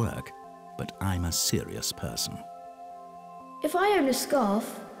difficult work, but I'm a serious person. If I own a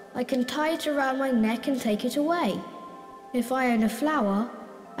scarf, I can tie it around my neck and take it away. If I own a flower,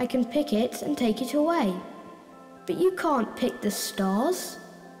 I can pick it and take it away. But you can't pick the stars.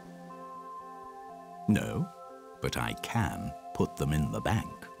 No, but I can put them in the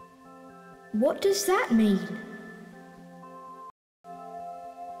bank. What does that mean?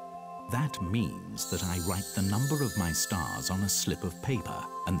 That means that I write the number of my stars on a slip of paper,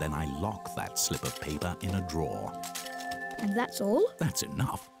 and then I lock that slip of paper in a drawer. And that's all? That's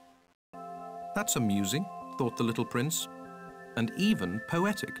enough. That's amusing, thought the little prince, and even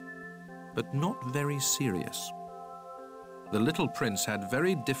poetic, but not very serious. The little prince had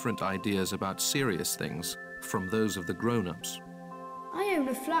very different ideas about serious things from those of the grown-ups. I own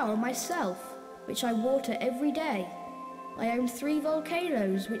a flower myself, which I water every day. I own 3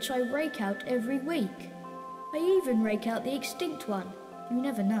 volcanoes, which I rake out every week. I even rake out the extinct one. You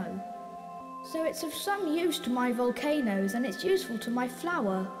never know. So it's of some use to my volcanoes, and it's useful to my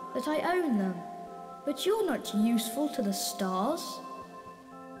flower that I own them. But you're not useful to the stars.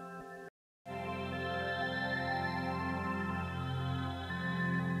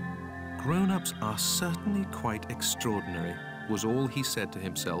 Grown-ups are certainly quite extraordinary, was all he said to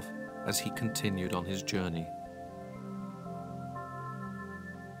himself as he continued on his journey.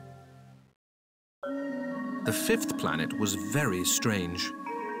 The 5th planet was very strange.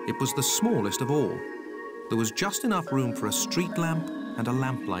 It was the smallest of all. There was just enough room for a street lamp and a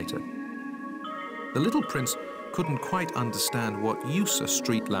lamplighter. The little prince couldn't quite understand what use a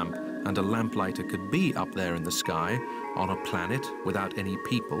street lamp and a lamplighter could be up there in the sky on a planet without any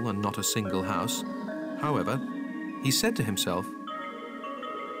people and not a single house. However, he said to himself,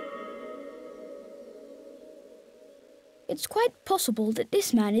 It's quite possible that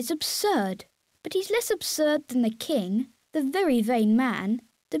this man is absurd, but he's less absurd than the king, the very vain man,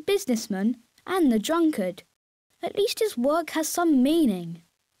 the businessman, and the drunkard. At least his work has some meaning.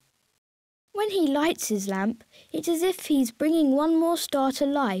 When he lights his lamp, it's as if he's bringing one more star to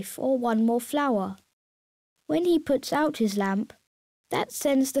life or one more flower. When he puts out his lamp, that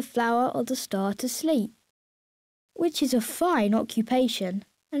sends the flower or the star to sleep, which is a fine occupation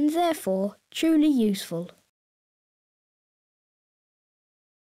and therefore truly useful.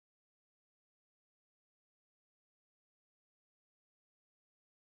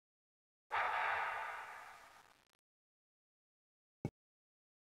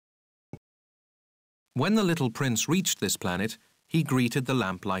 when the little prince reached this planet, he greeted the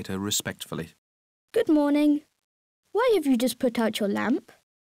lamplighter respectfully. Good morning. Why have you just put out your lamp?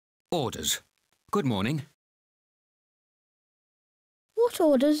 Orders. Good morning. What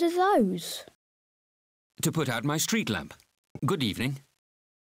orders are those? To put out my street lamp. Good evening.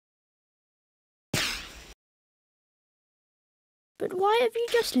 But why have you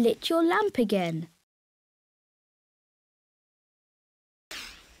just lit your lamp again?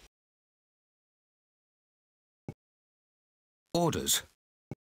 Orders.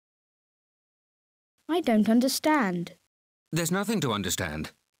 I don't understand. There's nothing to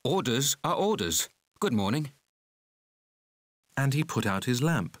understand. Orders are orders. Good morning. And he put out his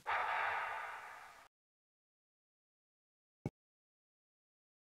lamp.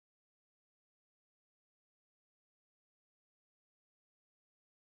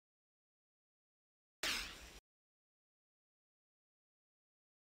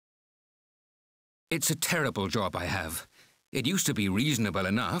 It's a terrible job I have. It used to be reasonable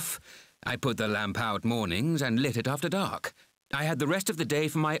enough. I put the lamp out mornings and lit it after dark. I had the rest of the day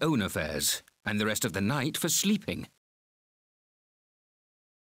for my own affairs, and the rest of the night for sleeping.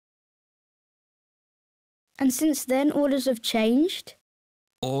 And since then, orders have changed?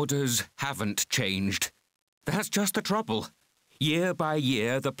 Orders haven't changed. That's just the trouble. Year by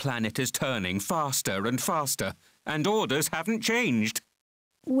year, the planet is turning faster and faster, and orders haven't changed.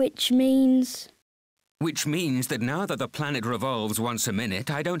 Which means? Which means that now that the planet revolves once a minute,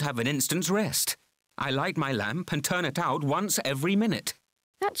 I don't have an instant's rest. I light my lamp and turn it out once every minute.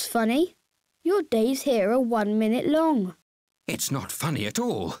 That's funny. Your days here are 1 minute long. It's not funny at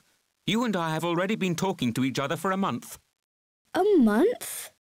all. You and I have already been talking to each other for a month. A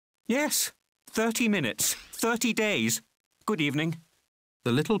month? Yes, 30 minutes, 30 days. Good evening.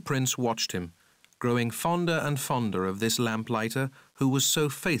 The little prince watched him, growing fonder and fonder of this lamplighter who was so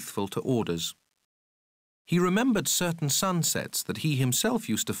faithful to orders. He remembered certain sunsets that he himself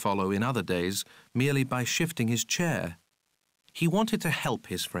used to follow in other days merely by shifting his chair. He wanted to help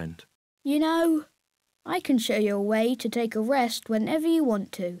his friend. You know, I can show you a way to take a rest whenever you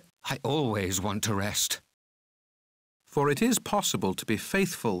want to. I always want to rest. For it is possible to be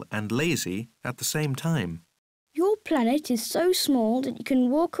faithful and lazy at the same time. Your planet is so small that you can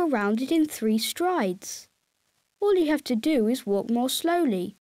walk around it in 3 strides. All you have to do is walk more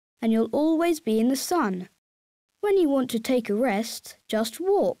slowly, and you'll always be in the sun. When you want to take a rest, just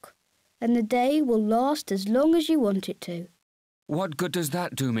walk, and the day will last as long as you want it to. What good does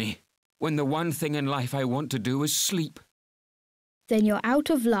that do me, when the one thing in life I want to do is sleep? Then you're out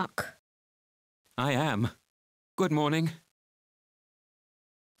of luck. I am. Good morning.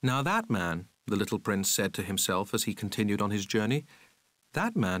 Now that man, the little prince said to himself as he continued on his journey,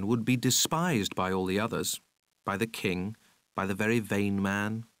 that man would be despised by all the others, by the king, by the very vain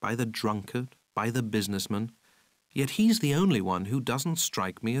man, by the drunkard, by the businessman, yet he's the only one who doesn't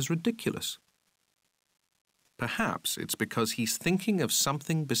strike me as ridiculous. Perhaps it's because he's thinking of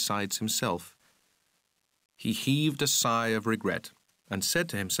something besides himself. He heaved a sigh of regret and said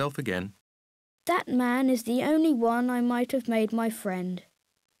to himself again, That man is the only one I might have made my friend.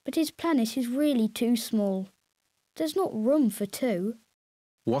 But his planet is really too small. There's not room for 2.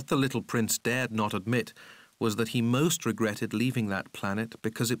 What the little prince dared not admit was that he most regretted leaving that planet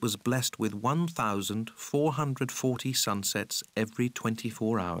because it was blessed with 1,440 sunsets every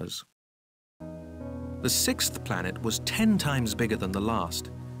 24 hours. The 6th planet was 10 times bigger than the last.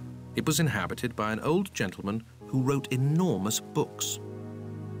 It was inhabited by an old gentleman who wrote enormous books.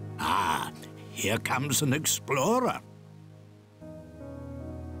 Ah, here comes an explorer.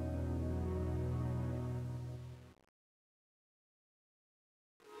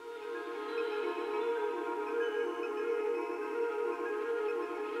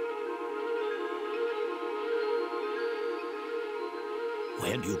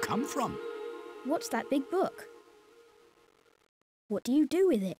 Where do you come from? What's that big book? What do you do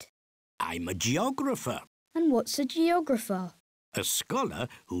with it? I'm a geographer. And what's a geographer? A scholar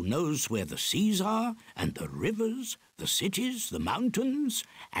who knows where the seas are, and the rivers, the cities, the mountains,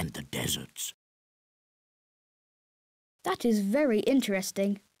 and the deserts. That is very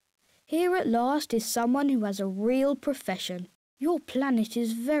interesting. Here at last is someone who has a real profession. Your planet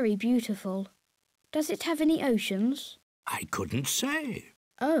is very beautiful. Does it have any oceans? I couldn't say.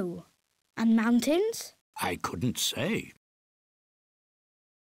 Oh, and mountains? I couldn't say.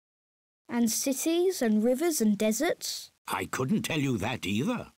 And cities and rivers and deserts? I couldn't tell you that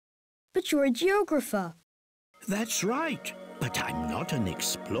either. But you're a geographer. That's right. But I'm not an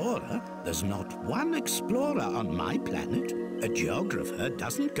explorer. There's not one explorer on my planet. A geographer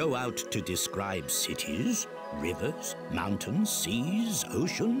doesn't go out to describe cities, rivers, mountains, seas,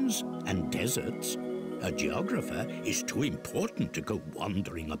 oceans, and deserts. A geographer is too important to go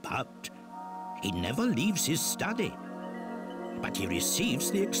wandering about. He never leaves his study. But he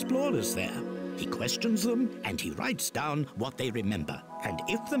receives the explorers there. He questions them and he writes down what they remember. And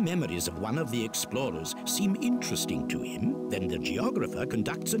if the memories of one of the explorers seem interesting to him, then the geographer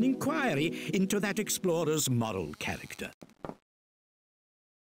conducts an inquiry into that explorer's moral character.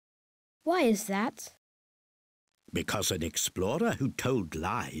 Why is that? Because an explorer who told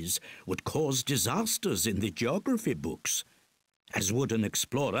lies would cause disasters in the geography books, as would an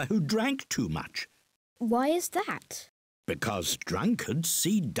explorer who drank too much. Why is that? Because drunkards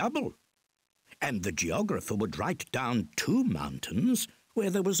see double. And the geographer would write down 2 mountains where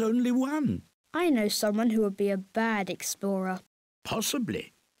there was only 1. I know someone who would be a bad explorer.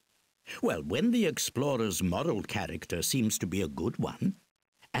 Possibly. Well, when the explorer's moral character seems to be a good one,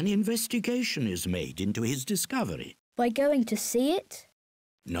 an investigation is made into his discovery. By going to see it?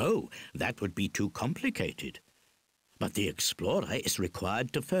 No, that would be too complicated. But the explorer is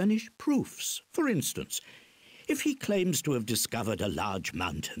required to furnish proofs. For instance, if he claims to have discovered a large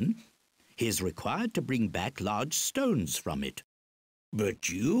mountain, he is required to bring back large stones from it. But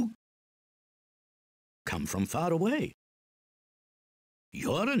you come from far away.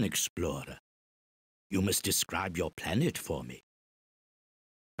 You're an explorer. You must describe your planet for me.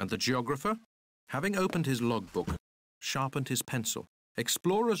 And the geographer, having opened his logbook, sharpened his pencil.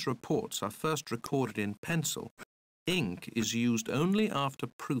 Explorers' reports are first recorded in pencil. Ink is used only after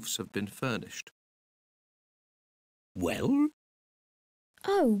proofs have been furnished. Well?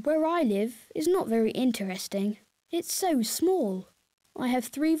 Oh, where I live is not very interesting. It's so small. I have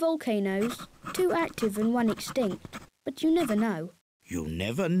 3 volcanoes, 2 active and 1 extinct, but you never know. You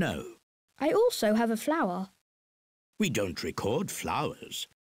never know. I also have a flower. We don't record flowers.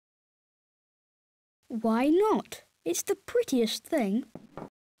 Why not? It's the prettiest thing.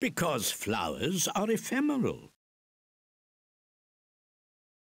 Because flowers are ephemeral.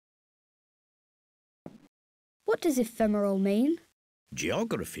 What does ephemeral mean?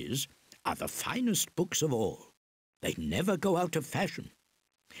 Geographies are the finest books of all. They never go out of fashion.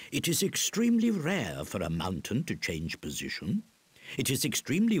 It is extremely rare for a mountain to change position. It is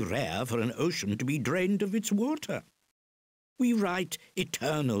extremely rare for an ocean to be drained of its water. We write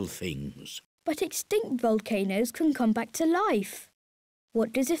eternal things. But extinct volcanoes can come back to life.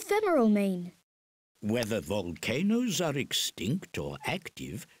 What does ephemeral mean? Whether volcanoes are extinct or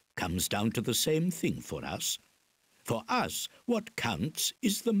active comes down to the same thing for us. For us, what counts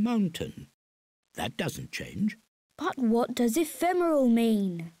is the mountain. That doesn't change. But what does ephemeral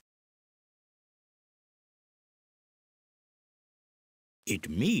mean? It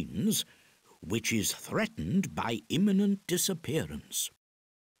means which is threatened by imminent disappearance.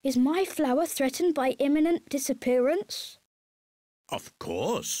 Is my flower threatened by imminent disappearance? Of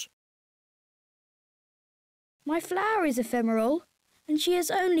course. My flower is ephemeral, and she has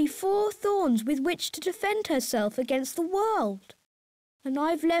only 4 thorns with which to defend herself against the world. And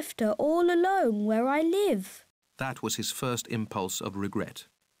I've left her all alone where I live. That was his first impulse of regret.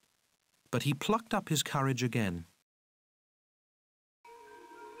 But he plucked up his courage again.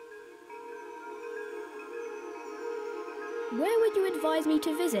 Where would you advise me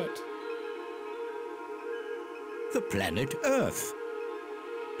to visit? The planet Earth.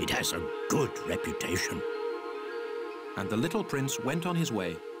 It has a good reputation. And the little prince went on his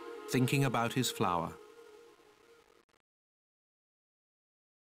way, thinking about his flower.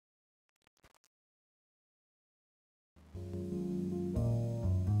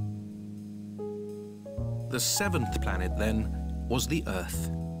 The 7th planet, then, was the Earth.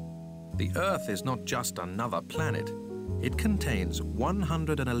 The Earth is not just another planet. It contains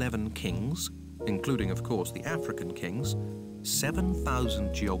 111 kings, including, of course, the African kings,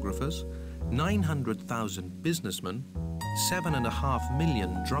 7,000 geographers, 900,000 businessmen, 7.5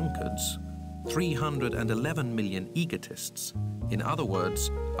 million drunkards, 311 million egotists. In other words,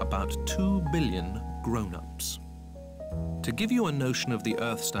 about 2 billion grown-ups. To give you a notion of the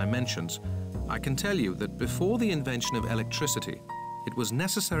Earth's dimensions, I can tell you that before the invention of electricity, it was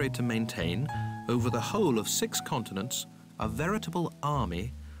necessary to maintain, over the whole of 6 continents, a veritable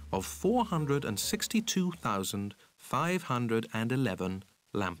army of 462,511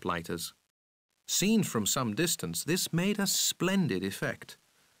 lamplighters. Seen from some distance, this made a splendid effect.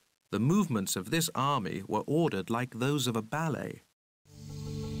 The movements of this army were ordered like those of a ballet.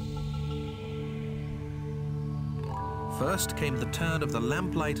 First came the turn of the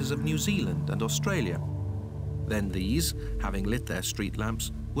lamplighters of New Zealand and Australia. Then these, having lit their street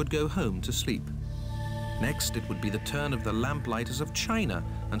lamps, would go home to sleep. Next, it would be the turn of the lamplighters of China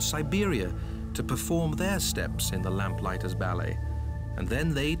and Siberia to perform their steps in the lamplighters' ballet, and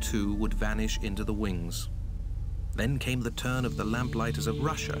then they too would vanish into the wings. Then came the turn of the lamplighters of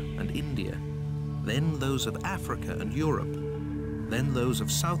Russia and India, then those of Africa and Europe, then those of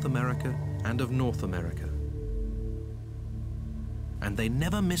South America and of North America. And they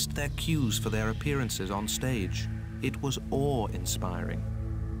never missed their cues for their appearances on stage. It was awe-inspiring.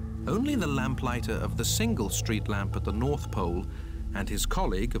 Only the lamplighter of the single street lamp at the North Pole and his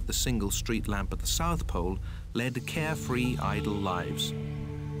colleague of the single street lamp at the South Pole led carefree, idle lives.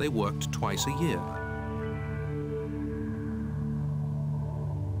 They worked twice a year.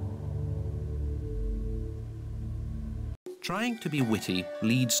 Trying to be witty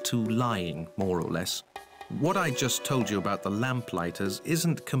leads to lying, more or less. What I just told you about the lamplighters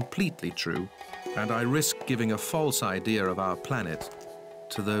isn't completely true, and I risk giving a false idea of our planet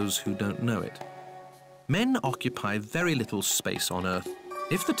to those who don't know it. Men occupy very little space on Earth.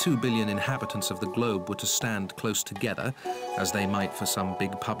 If the 2 billion inhabitants of the globe were to stand close together, as they might for some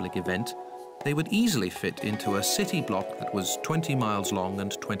big public event, they would easily fit into a city block that was 20 miles long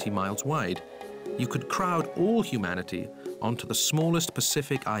and 20 miles wide. You could crowd all humanity onto the smallest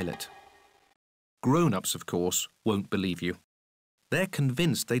Pacific islet. Grown-ups, of course, won't believe you. They're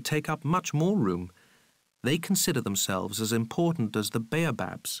convinced they take up much more room. They consider themselves as important as the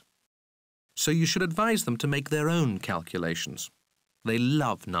baobabs. So you should advise them to make their own calculations. They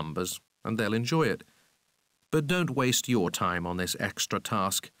love numbers, and they'll enjoy it. But don't waste your time on this extra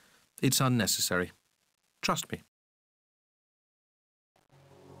task. It's unnecessary. Trust me.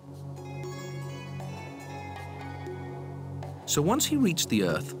 So once he reached the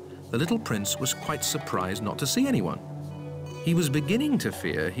Earth, the little prince was quite surprised not to see anyone. He was beginning to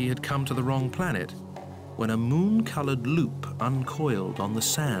fear he had come to the wrong planet, when a moon-coloured loop uncoiled on the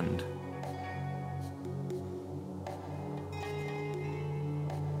sand.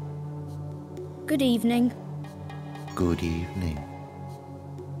 Good evening. Good evening.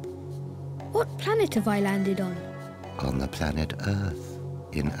 What planet have I landed on? On the planet Earth,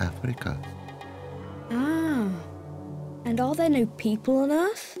 in Africa. Ah. And are there no people on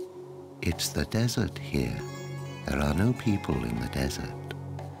Earth? It's the desert here. There are no people in the desert.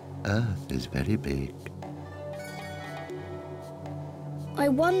 Earth is very big. I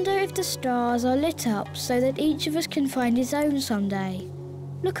wonder if the stars are lit up so that each of us can find his own someday.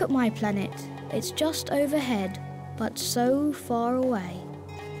 Look at my planet. It's just overhead, but so far away.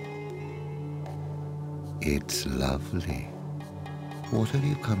 It's lovely. What have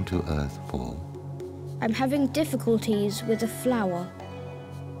you come to Earth for? I'm having difficulties with a flower.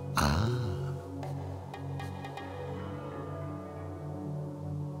 Ah.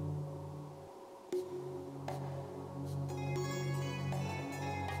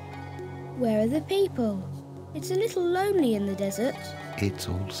 Where are the people? It's a little lonely in the desert. It's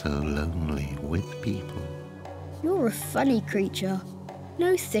also lonely with people. You're a funny creature.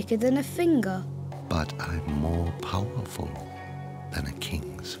 No thicker than a finger. But I'm more powerful than a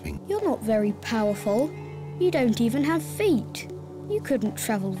king's finger. You're not very powerful. You don't even have feet. You couldn't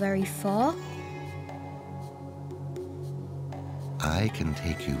travel very far. I can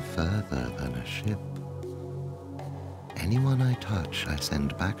take you further than a ship. Anyone I touch, I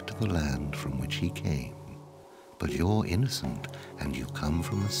send back to the land from which he came. But you're innocent, and you come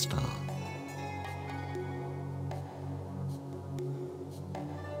from a star.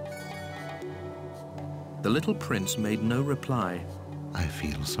 The little prince made no reply. I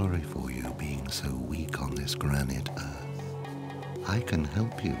feel sorry for you being so weak on this granite Earth. I can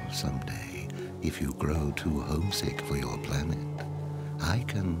help you someday if you grow too homesick for your planet. I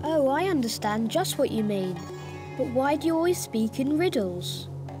can... Oh, I understand just what you mean. But why do you always speak in riddles?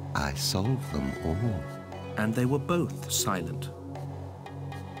 I solve them all. And they were both silent.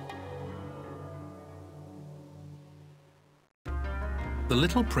 The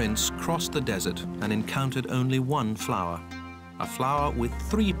little prince crossed the desert and encountered only one flower. A flower with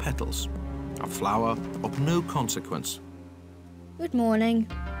 3 petals. A flower of no consequence. Good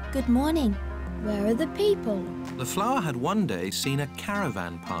morning. Good morning. Where are the people? The flower had one day seen a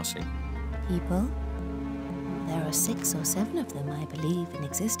caravan passing. People? There are 6 or 7 of them, I believe, in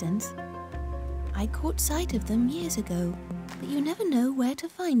existence. I caught sight of them years ago, but you never know where to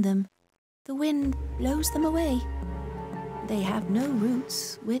find them. The wind blows them away. They have no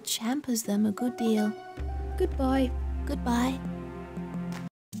roots, which hampers them a good deal. Goodbye. Goodbye.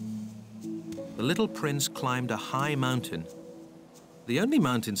 The little prince climbed a high mountain. The only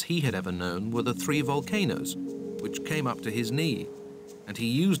mountains he had ever known were the 3 volcanoes, which came up to his knee, and he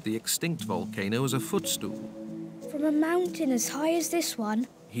used the extinct volcano as a footstool. From a mountain as high as this one,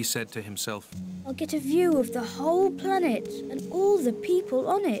 He said to himself, I'll get a view of the whole planet and all the people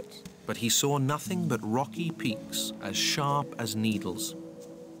on it. but he saw nothing but rocky peaks as sharp as needles.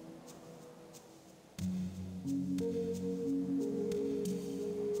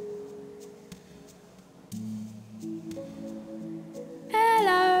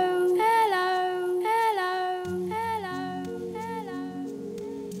 Hello, hello, hello, hello, hello.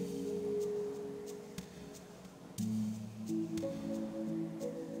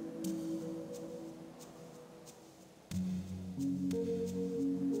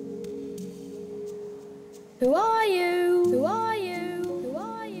 Who are you? Who are you? Who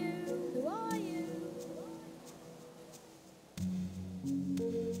are you? Who are you?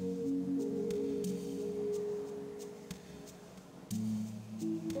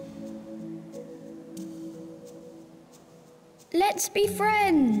 Let's be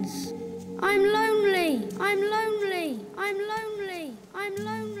friends. I'm lonely. I'm lonely. I'm lonely. I'm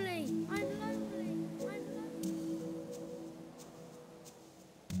lonely. I'm lonely. I'm lonely.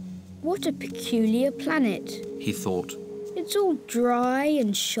 What a peculiar planet, he thought. It's all dry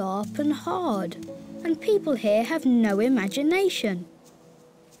and sharp and hard, and people here have no imagination.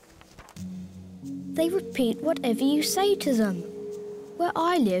 They repeat whatever you say to them. Where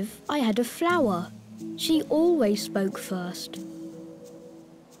I live, I had a flower. She always spoke first.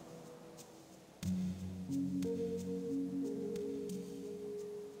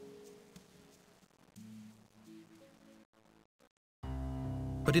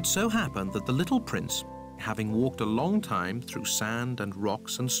 But it so happened that the little prince, having walked a long time through sand and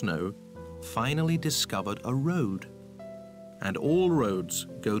rocks and snow, finally discovered a road. And all roads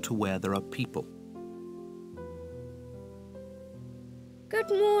go to where there are people. Good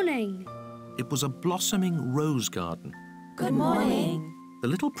morning. It was a blossoming rose garden. Good morning. The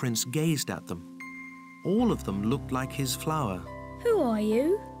little prince gazed at them. All of them looked like his flower. Who are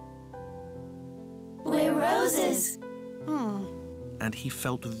you? We're roses. Oh. And he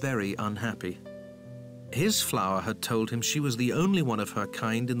felt very unhappy. His flower had told him she was the only one of her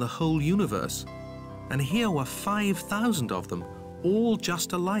kind in the whole universe. And here were 5,000 of them, all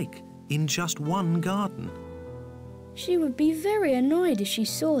just alike, in just one garden. She would be very annoyed if she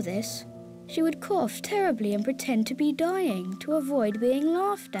saw this. She would cough terribly and pretend to be dying to avoid being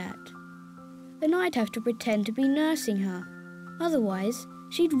laughed at. Then I'd have to pretend to be nursing her. Otherwise,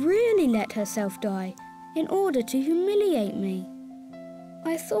 she'd really let herself die in order to humiliate me.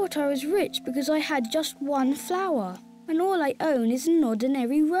 I thought I was rich because I had just one flower, and all I own is an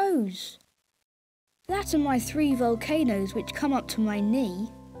ordinary rose. That and my 3 volcanoes which come up to my knee,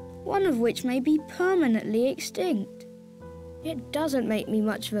 one of which may be permanently extinct. It doesn't make me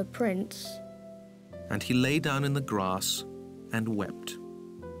much of a prince. And he lay down in the grass and wept.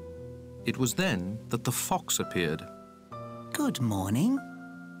 It was then that the fox appeared. Good morning.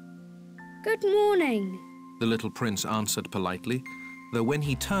 Good morning. The little prince answered politely, though when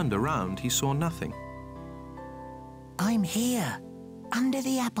he turned around he saw nothing. I'm here, under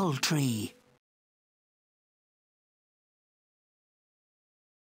the apple tree.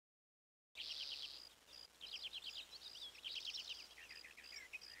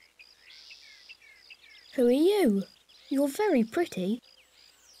 Who are you? You're very pretty.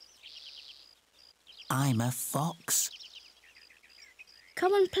 I'm a fox.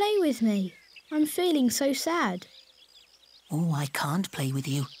 Come and play with me. I'm feeling so sad. Oh, I can't play with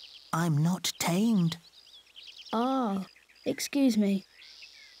you. I'm not tamed. Ah, excuse me.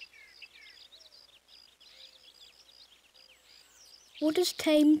 What does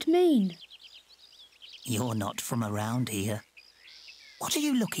tamed mean? You're not from around here. What are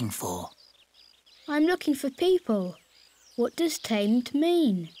you looking for? I'm looking for people. What does tamed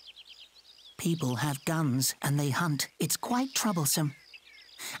mean? People have guns and they hunt. It's quite troublesome.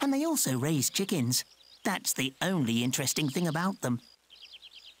 And they also raise chickens. That's the only interesting thing about them.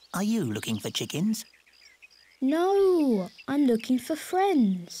 Are you looking for chickens? No, I'm looking for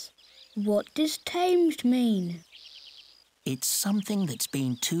friends. What does tamed mean? It's something that's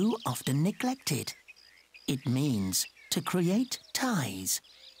been too often neglected. It means to create ties.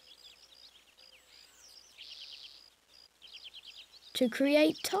 To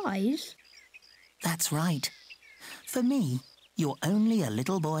create ties? That's right. For me, you're only a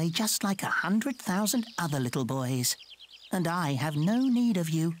little boy just like 100,000 other little boys. And I have no need of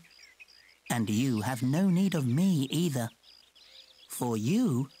you. And you have no need of me either. For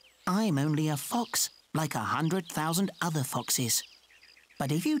you, I'm only a fox like 100,000 other foxes.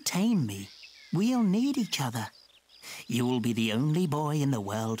 But if you tame me, we'll need each other. You'll be the only boy in the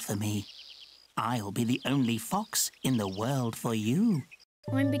world for me. I'll be the only fox in the world for you.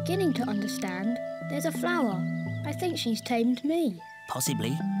 I'm beginning to understand. There's a flower. I think she's tamed me.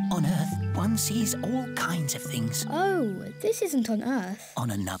 Possibly. On Earth, one sees all kinds of things. Oh, this isn't on Earth.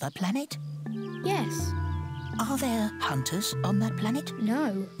 On another planet? Yes. Are there hunters on that planet?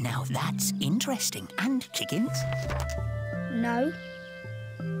 No. Now that's interesting. And chickens? No.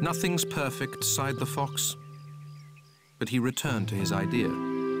 Nothing's perfect, sighed the fox. But he returned to his idea.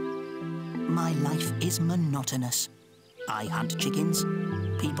 My life is monotonous. I hunt chickens.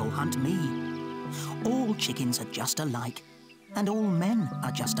 People hunt me. All chickens are just alike. And all men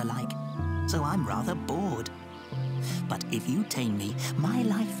are just alike. So I'm rather bored. But if you tame me, my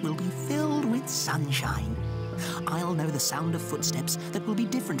life will be filled with sunshine. I'll know the sound of footsteps that will be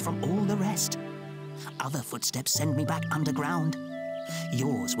different from all the rest. Other footsteps send me back underground.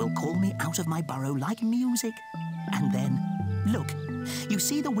 Yours will call me out of my burrow like music. And then, look, you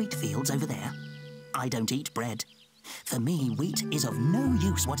see the wheat fields over there? I don't eat bread. For me, wheat is of no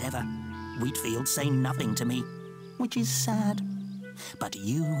use whatever. Wheat fields say nothing to me, which is sad. But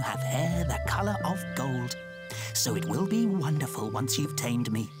you have hair the colour of gold, so it will be wonderful once you've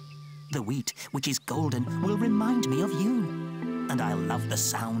tamed me. The wheat, which is golden, will remind me of you. And I'll love the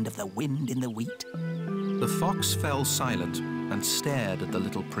sound of the wind in the wheat. The fox fell silent and stared at the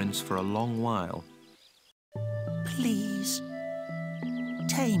little prince for a long while. Please,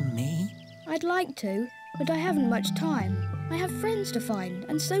 tame me. I'd like to, but I haven't much time. I have friends to find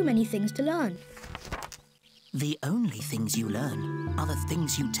and so many things to learn. The only things you learn are the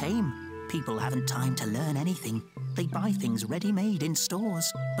things you tame. People haven't time to learn anything. They buy things ready-made in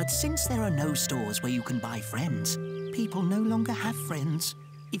stores. But since there are no stores where you can buy friends, people no longer have friends.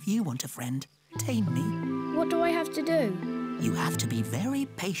 If you want a friend, tame me. What do I have to do? You have to be very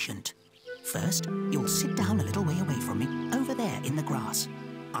patient. First, you'll sit down a little way away from me, over there in the grass.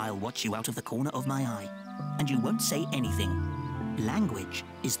 I'll watch you out of the corner of my eye, and you won't say anything. Language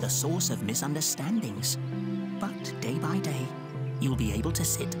is the source of misunderstandings. But day by day, you'll be able to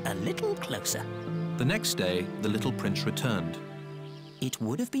sit a little closer. The next day, the little prince returned. It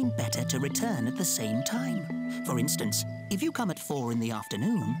would have been better to return at the same time. For instance, if you come at 4 in the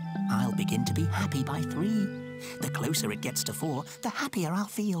afternoon, I'll begin to be happy by 3. The closer it gets to 4, the happier I'll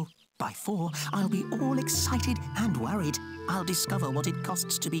feel. By 4, I'll be all excited and worried. I'll discover what it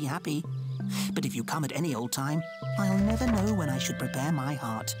costs to be happy. But if you come at any old time, I'll never know when I should prepare my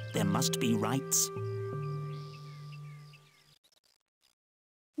heart. There must be rites.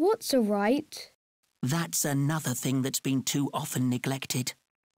 What's a rite? That's another thing that's been too often neglected.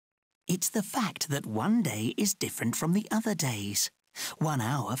 It's the fact that one day is different from the other days, 1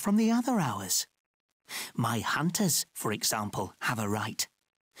 hour from the other hours. My hunters, for example, have a rite.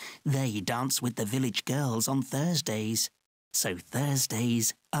 They dance with the village girls on Thursdays. So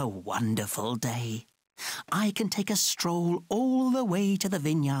Thursday's a wonderful day. I can take a stroll all the way to the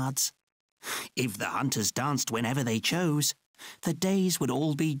vineyards. If the hunters danced whenever they chose, the days would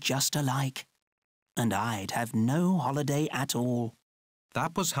all be just alike. And I'd have no holiday at all.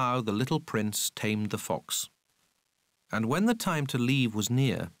 That was how the little prince tamed the fox. And when the time to leave was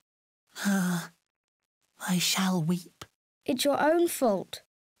near... I shall weep. It's your own fault.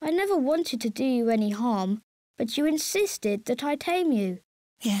 I never wanted to do you any harm, but you insisted that I tame you.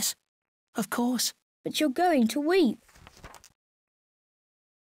 Yes, of course. But you're going to weep.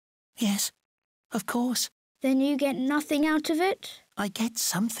 Yes, of course. Then you get nothing out of it? I get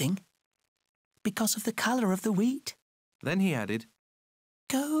something. Because of the colour of the wheat. Then he added,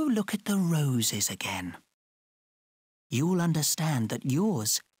 Go look at the roses again. You'll understand that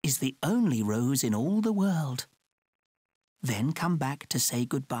yours is the only rose in all the world. Then come back to say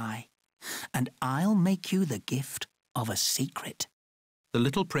goodbye, and I'll make you the gift of a secret. The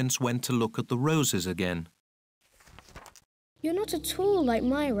little prince went to look at the roses again. You're not at all like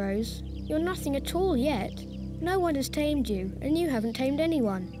my rose. You're nothing at all yet. No one has tamed you, and you haven't tamed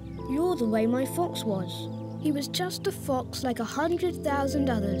anyone. You're the way my fox was. He was just a fox like 100,000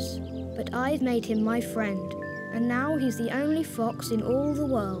 others, but I've made him my friend, and now he's the only fox in all the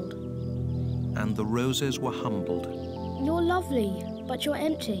world. And the roses were humbled. You're lovely, but you're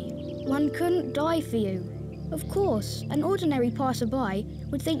empty. One couldn't die for you. Of course, an ordinary passerby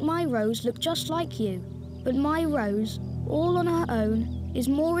would think my rose looked just like you, but my rose, all on her own, is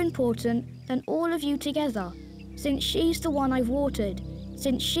more important than all of you together, since she's the one I've watered,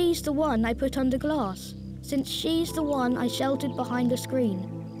 since she's the one I put under glass, since she's the one I sheltered behind a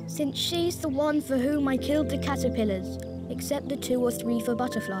screen, since she's the one for whom I killed the caterpillars, except the 2 or 3 for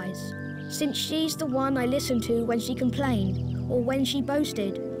butterflies, since she's the one I listened to when she complained, or when she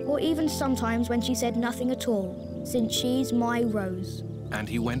boasted, or even sometimes when she said nothing at all, since she's my rose. And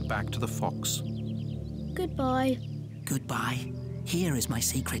he went back to the fox. Goodbye. Goodbye. Here is my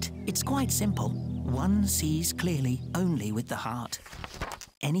secret. It's quite simple. One sees clearly only with the heart.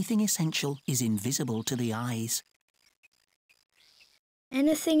 Anything essential is invisible to the eyes.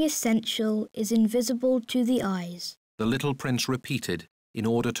 Anything essential is invisible to the eyes. The little prince repeated, in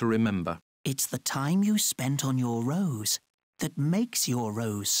order to remember. It's the time you spent on your rose that makes your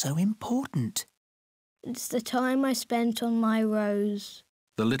rose so important. It's the time I spent on my rose.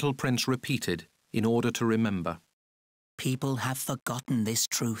 The little prince repeated, in order to remember. People have forgotten this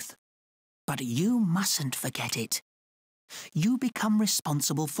truth, but you mustn't forget it. You become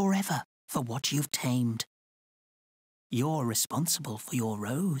responsible forever for what you've tamed. You're responsible for your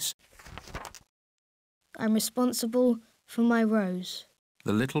rose. I'm responsible for my rose.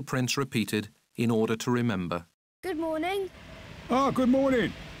 The little prince repeated, in order to remember. Good morning. Good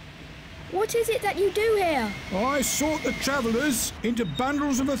morning. What is it that you do here? I sort the travellers into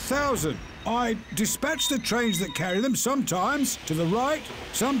bundles of 1,000. I dispatch the trains that carry them, sometimes to the right,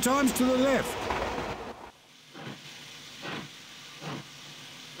 sometimes to the left.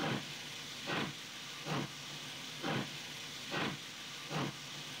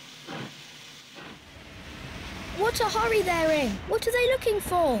 What a hurry they're in! What are they looking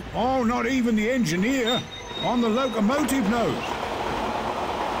for? Oh, not even the engineer. On the locomotive nose.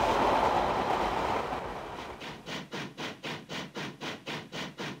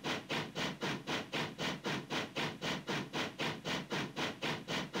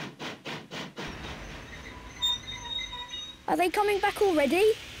 Are they coming back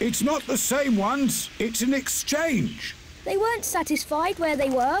already? It's not the same ones. It's an exchange. They weren't satisfied where they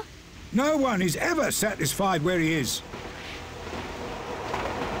were. No one is ever satisfied where he is.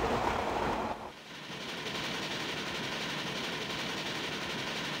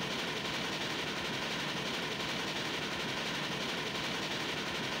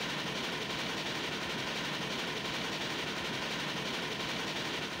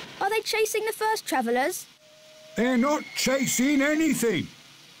 Are they chasing the first travellers? They're not chasing anything.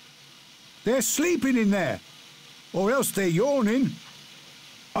 They're sleeping in there, or else they're yawning.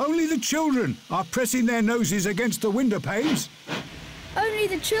 Only the children are pressing their noses against the window panes. Only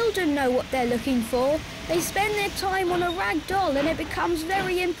the children know what they're looking for. They spend their time on a rag doll and it becomes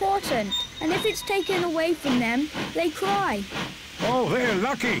very important. And if it's taken away from them, they cry. Oh, they're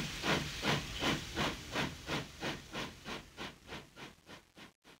lucky.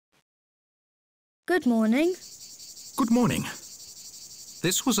 Good morning. Good morning.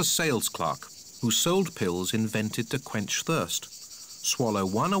 This was a sales clerk who sold pills invented to quench thirst. Swallow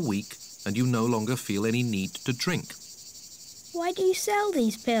one a week and you no longer feel any need to drink. Why do you sell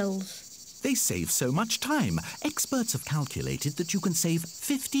these pills? They save so much time. Experts have calculated that you can save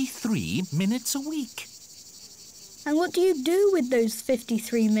 53 minutes a week. And what do you do with those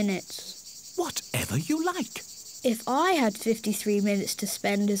 53 minutes? Whatever you like. If I had 53 minutes to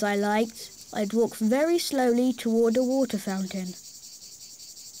spend as I liked, I'd walk very slowly toward a water fountain.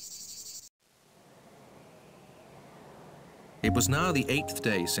 It was now the 8th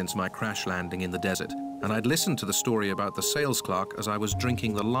day since my crash landing in the desert, and I'd listened to the story about the sales clerk as I was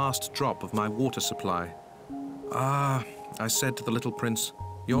drinking the last drop of my water supply. "Ah," I said to the little prince,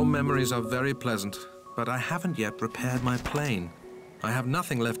 "your memories are very pleasant, but I haven't yet repaired my plane. I have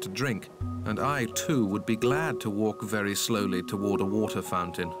nothing left to drink, and I, too, would be glad to walk very slowly toward a water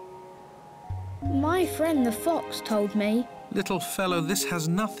fountain." My friend the fox told me. Little fellow, this has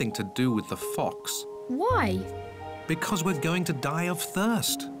nothing to do with the fox. Why? Because we're going to die of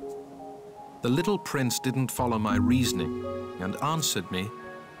thirst. The little prince didn't follow my reasoning and answered me,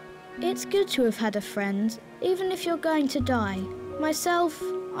 It's good to have had a friend, even if you're going to die. Myself,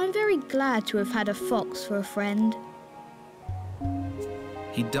 I'm very glad to have had a fox for a friend.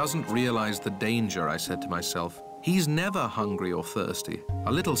 He doesn't realize the danger, I said to myself. He's never hungry or thirsty.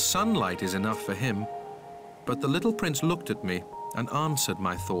 A little sunlight is enough for him. But the little prince looked at me and answered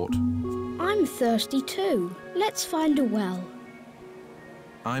my thought. I'm thirsty too. Let's find a well.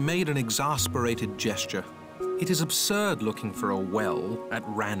 I made an exasperated gesture. It is absurd looking for a well at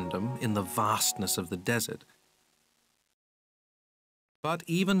random in the vastness of the desert. But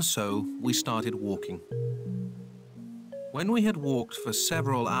even so, we started walking. When we had walked for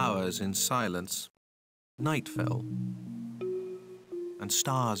several hours in silence, night fell, and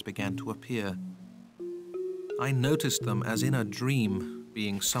stars began to appear. I noticed them as in a dream,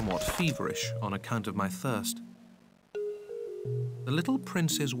 being somewhat feverish on account of my thirst. The little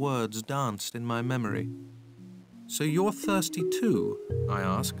prince's words danced in my memory. "So you're thirsty too?" I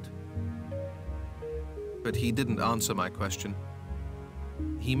asked. But he didn't answer my question.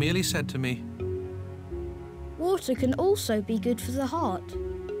 He merely said to me, Water can also be good for the heart.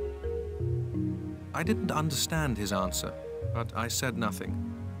 I didn't understand his answer, but I said nothing.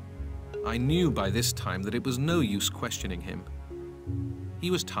 I knew by this time that it was no use questioning him. He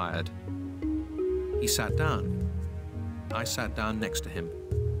was tired. He sat down. I sat down next to him.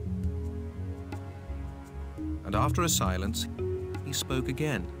 And after a silence, he spoke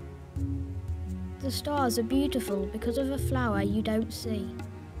again. The stars are beautiful because of a flower you don't see.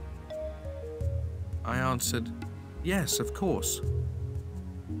 I answered, "Yes, of course."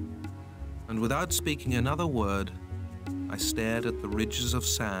 And without speaking another word, I stared at the ridges of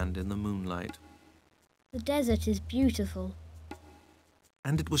sand in the moonlight. The desert is beautiful.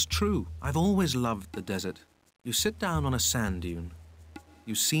 And it was true. I've always loved the desert. You sit down on a sand dune.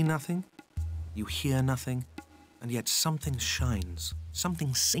 You see nothing, you hear nothing, and yet something shines,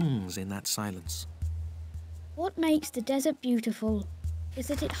 something sings in that silence. What makes the desert beautiful is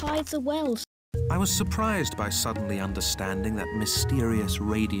that it hides a well. I was surprised by suddenly understanding that mysterious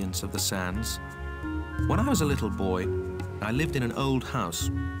radiance of the sands. When I was a little boy, I lived in an old house,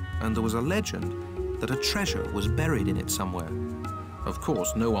 and there was a legend that a treasure was buried in it somewhere. Of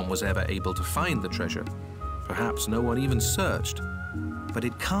course, no one was ever able to find the treasure. Perhaps no one even searched. But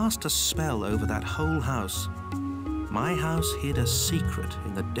it cast a spell over that whole house. My house hid a secret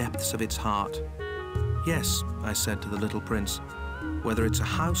in the depths of its heart. Yes, I said to the little prince, whether it's a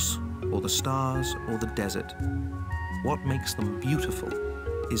house or the stars or the desert, what makes them beautiful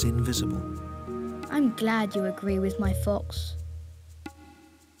is invisible. I'm glad you agree with my fox.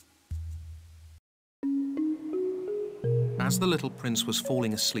 As the little prince was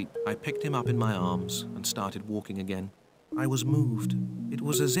falling asleep, I picked him up in my arms and started walking again. I was moved. It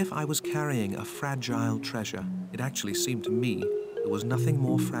was as if I was carrying a fragile treasure. It actually seemed to me there was nothing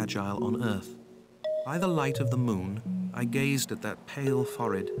more fragile on earth. By the light of the moon, I gazed at that pale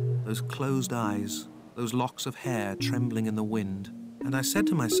forehead, those closed eyes, those locks of hair trembling in the wind, and I said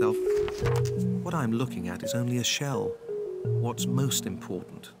to myself, what I'm looking at is only a shell. What's most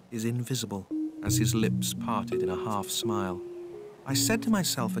important is invisible. As his lips parted in a half-smile, I said to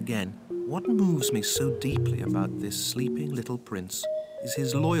myself again, what moves me so deeply about this sleeping little prince is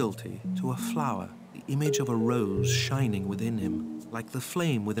his loyalty to a flower, the image of a rose shining within him, like the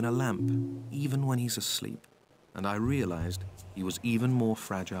flame within a lamp, even when he's asleep. And I realized he was even more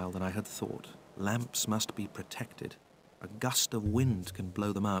fragile than I had thought. Lamps must be protected. A gust of wind can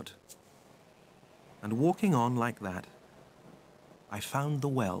blow them out. And walking on like that, I found the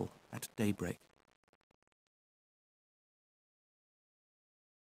well at daybreak.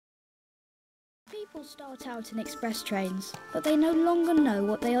 People start out in express trains, but they no longer know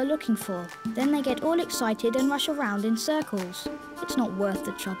what they are looking for. Then they get all excited and rush around in circles. It's not worth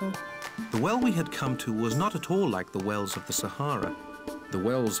the trouble. The well we had come to was not at all like the wells of the Sahara. The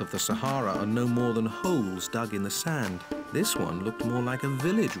wells of the Sahara are no more than holes dug in the sand. This one looked more like a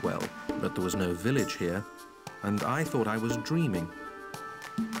village well, but there was no village here, and I thought I was dreaming.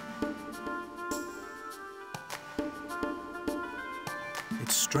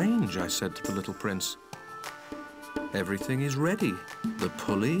 It's strange, I said to the little prince. Everything is ready. The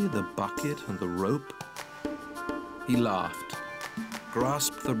pulley, the bucket, and the rope. He laughed,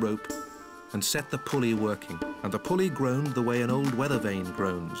 grasped the rope, and set the pulley working. And the pulley groaned the way an old weather vane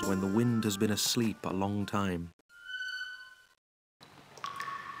groans when the wind has been asleep a long time.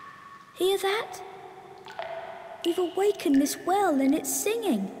 Hear that? We've awakened this well and it's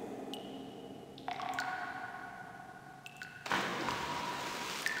singing.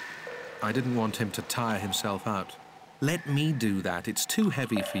 I didn't want him to tire himself out. Let me do that. It's too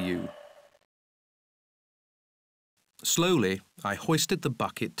heavy for you. Slowly, I hoisted the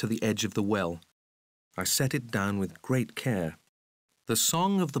bucket to the edge of the well. I set it down with great care. The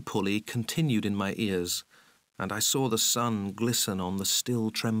song of the pulley continued in my ears, and I saw the sun glisten on the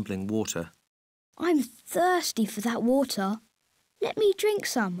still trembling water. I'm thirsty for that water. Let me drink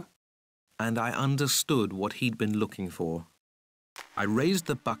some. And I understood what he'd been looking for. I raised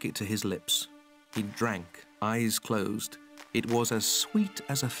the bucket to his lips. He drank, eyes closed. It was as sweet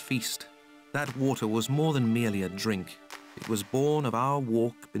as a feast. That water was more than merely a drink. It was born of our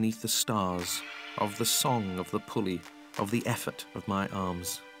walk beneath the stars, of the song of the pulley, of the effort of my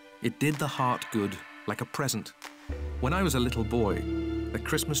arms. It did the heart good, like a present. When I was a little boy, the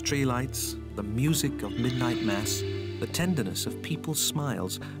Christmas tree lights, the music of midnight mass, the tenderness of people's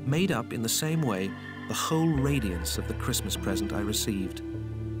smiles made up in the same way the whole radiance of the Christmas present I received.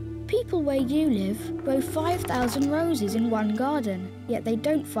 People where you live grow 5,000 roses in one garden, yet they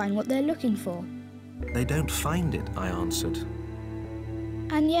don't find what they're looking for. They don't find it, I answered.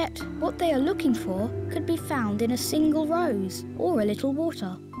 And yet, what they are looking for could be found in a single rose or a little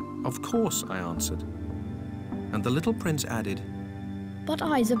water. Of course, I answered. And the little prince added, But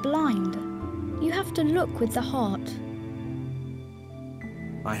eyes are blind. You have to look with the heart.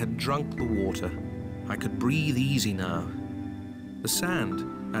 I had drunk the water. I could breathe easy now. The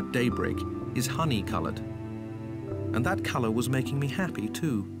sand, at daybreak, is honey-coloured. And that colour was making me happy,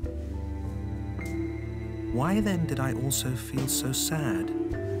 too. Why then did I also feel so sad?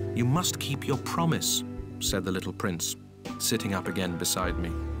 You must keep your promise, said the little prince, sitting up again beside me.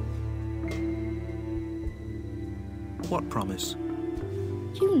 What promise?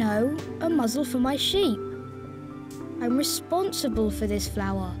 You know, a muzzle for my sheep. I'm responsible for this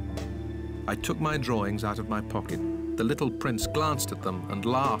flower. I took my drawings out of my pocket. The little prince glanced at them and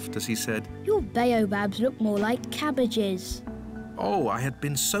laughed as he said, Your baobabs look more like cabbages. Oh, I had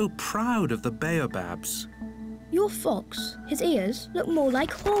been so proud of the baobabs. Your fox, his ears look more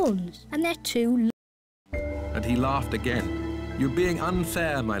like horns, and they're too long. And he laughed again. You're being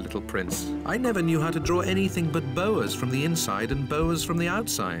unfair, my little prince. I never knew how to draw anything but boas from the inside and boas from the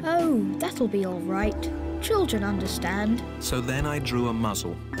outside. Oh, that'll be all right. Children understand. So then I drew a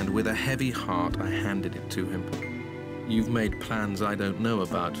muzzle, and with a heavy heart I handed it to him. You've made plans I don't know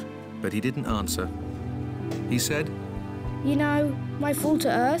about, but he didn't answer. He said, You know, my fall to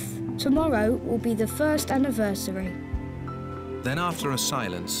earth, Tomorrow will be the first anniversary. Then after a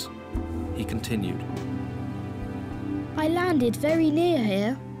silence, he continued. I landed very near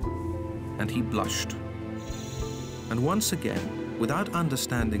here. And he blushed. And once again, without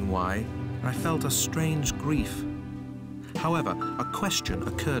understanding why, I felt a strange grief. However, a question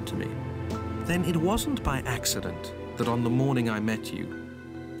occurred to me. Then it wasn't by accident that on the morning I met you,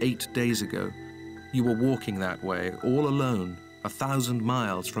 8 days ago, you were walking that way, all alone, 1,000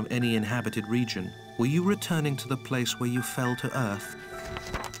 miles from any inhabited region. Were you returning to the place where you fell to earth?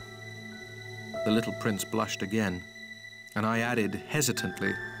 The little prince blushed again, and I added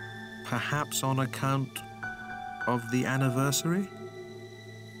hesitantly, perhaps on account of the anniversary?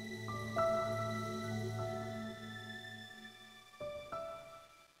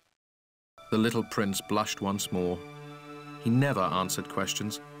 The little prince blushed once more. He never answered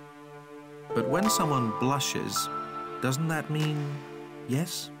questions. But when someone blushes, doesn't that mean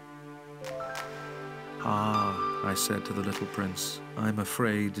yes? Ah, I said to the little prince, I'm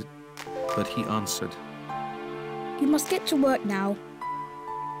afraid. But he answered. You must get to work now.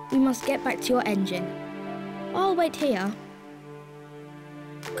 We must get back to your engine. I'll wait here.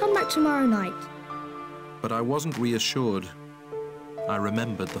 Come back tomorrow night. But I wasn't reassured. I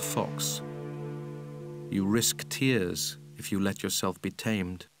remembered the fox. You risk tears if you let yourself be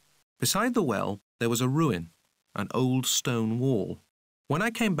tamed. Beside the well, there was a ruin, an old stone wall. When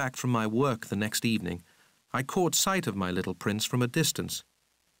I came back from my work the next evening, I caught sight of my little prince from a distance.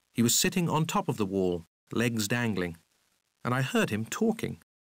 He was sitting on top of the wall, legs dangling, and I heard him talking.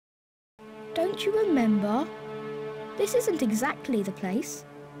 Don't you remember? This isn't exactly the place.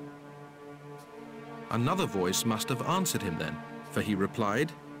 Another voice must have answered him then, for he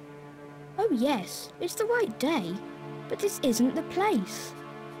replied, Oh yes, it's the right day, but this isn't the place.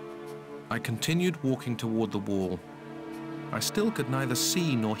 I continued walking toward the wall. I still could neither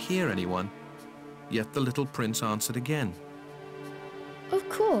see nor hear anyone, yet the little prince answered again. Of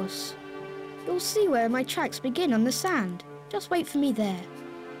course. You'll see where my tracks begin on the sand. Just wait for me there.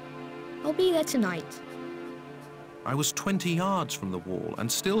 I'll be there tonight. I was 20 yards from the wall and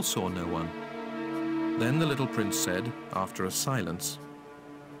still saw no one. Then the little prince said, after a silence,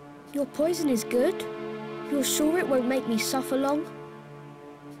 Your poison is good? You're sure it won't make me suffer long?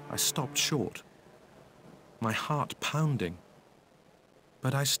 I stopped short, my heart pounding,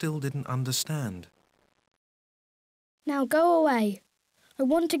 but I still didn't understand. Now go away. I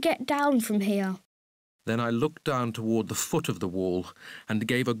want to get down from here. Then I looked down toward the foot of the wall and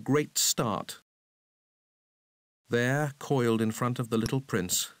gave a great start. There, coiled in front of the little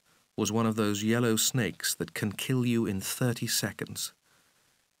prince, was one of those yellow snakes that can kill you in 30 seconds.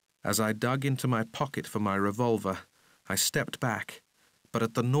 As I dug into my pocket for my revolver, I stepped back, but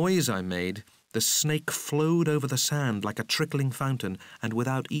at the noise I made, the snake flowed over the sand like a trickling fountain and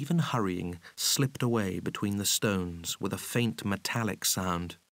without even hurrying, slipped away between the stones with a faint metallic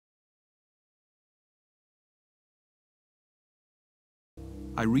sound.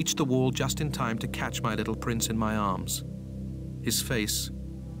 I reached the wall just in time to catch my little prince in my arms. His face,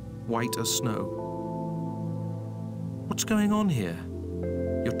 white as snow. What's going on here?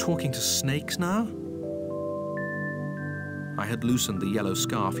 You're talking to snakes now? I had loosened the yellow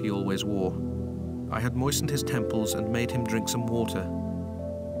scarf he always wore. I had moistened his temples and made him drink some water.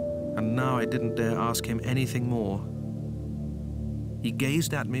 And now I didn't dare ask him anything more. He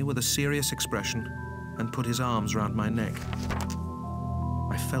gazed at me with a serious expression and put his arms round my neck.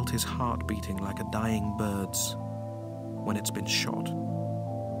 I felt his heart beating like a dying bird's when it's been shot.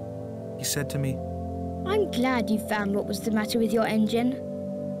 He said to me, I'm glad you found what was the matter with your engine.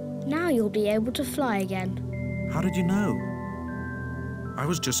 Now you'll be able to fly again. How did you know? I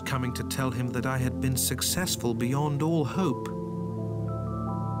was just coming to tell him that I had been successful beyond all hope.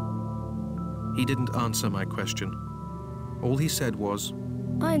 He didn't answer my question. All he said was,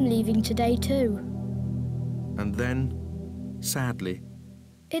 I'm leaving today too. And then, sadly,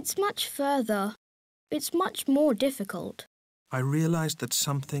 It's much further. It's much more difficult. I realized that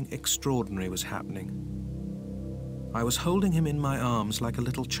something extraordinary was happening. I was holding him in my arms like a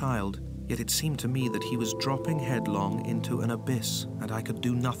little child, yet it seemed to me that he was dropping headlong into an abyss, and I could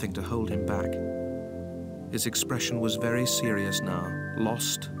do nothing to hold him back. His expression was very serious now,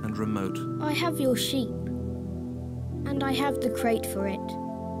 lost and remote. I have your sheep. And I have the crate for it.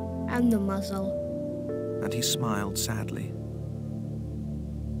 And the muzzle. And he smiled sadly.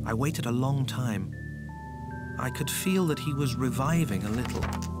 I waited a long time. I could feel that he was reviving a little.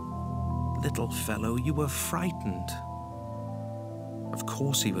 Little fellow, you were frightened. Of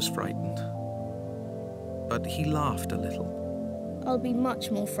course he was frightened. But he laughed a little. I'll be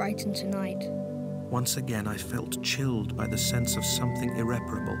much more frightened tonight. Once again I felt chilled by the sense of something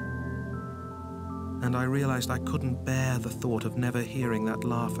irreparable. and I realized I couldn't bear the thought of never hearing that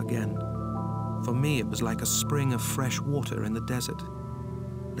laugh again. For me, it was like a spring of fresh water in the desert.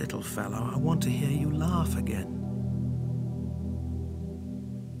 Little fellow, I want to hear you laugh again.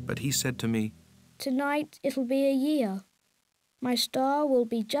 But he said to me, Tonight it'll be a year. My star will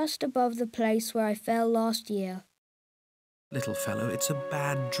be just above the place where I fell last year. Little fellow, it's a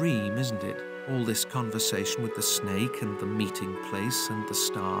bad dream, isn't it? All this conversation with the snake and the meeting place and the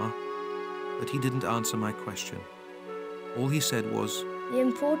star. But he didn't answer my question. All he said was, The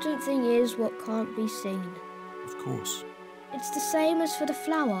important thing is what can't be seen. Of course. It's the same as for the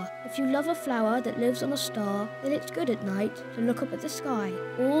flower. If you love a flower that lives on a star, then it's good at night to look up at the sky.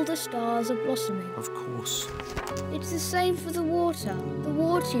 All the stars are blossoming. Of course. It's the same for the water. The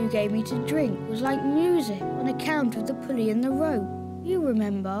water you gave me to drink was like music on account of the pulley and the rope. You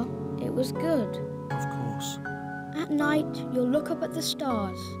remember, it was good. Of course. At night, you'll look up at the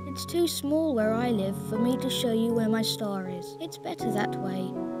stars. It's too small where I live for me to show you where my star is. It's better that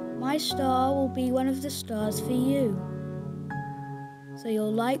way. My star will be one of the stars for you. So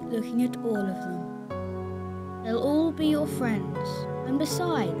you'll like looking at all of them. They'll all be your friends. And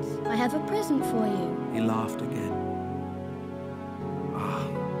besides, I have a present for you. He laughed again. Ah,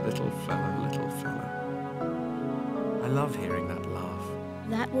 little fellow, little fellow. I love hearing that laugh.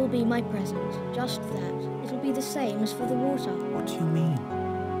 That will be my present. Just that. It'll be the same as for the water. What do you mean?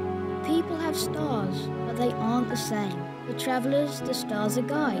 People have stars, but they aren't the same. For travellers, the stars are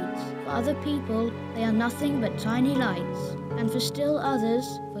guides. For other people, they are nothing but tiny lights. And for still others,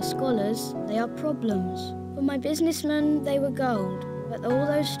 for scholars, they are problems. For my businessmen, they were gold. But all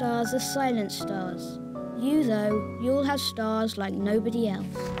those stars are silent stars. You, though, you'll have stars like nobody else.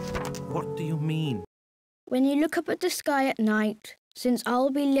 What do you mean? When you look up at the sky at night, since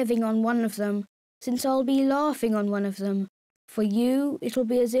I'll be living on one of them, since I'll be laughing on one of them, for you, it'll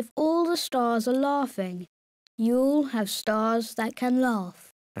be as if all the stars are laughing. You'll have stars that can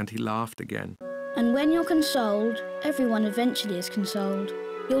laugh. And he laughed again. And when you're consoled, everyone eventually is consoled.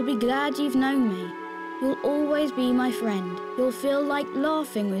 You'll be glad you've known me. You'll always be my friend. You'll feel like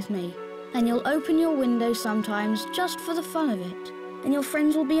laughing with me. And you'll open your window sometimes just for the fun of it. And your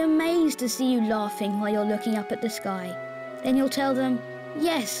friends will be amazed to see you laughing while you're looking up at the sky. Then you'll tell them,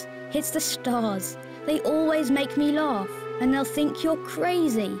 yes, it's the stars. They always make me laugh. And they'll think you're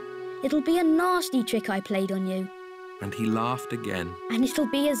crazy. It'll be a nasty trick I played on you. And he laughed again. And it'll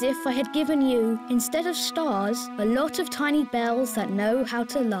be as if I had given you, instead of stars, a lot of tiny bells that know how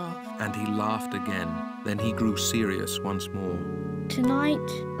to laugh. And he laughed again. Then he grew serious once more. Tonight,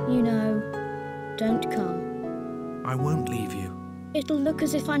 you know, don't come. I won't leave you. It'll look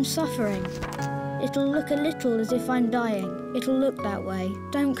as if I'm suffering. It'll look a little as if I'm dying. It'll look that way.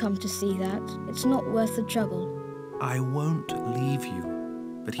 Don't come to see that. It's not worth the trouble. I won't leave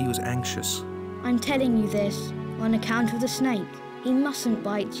you. But he was anxious. I'm telling you this on account of the snake. He mustn't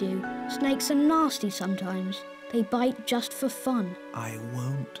bite you. Snakes are nasty sometimes. They bite just for fun. I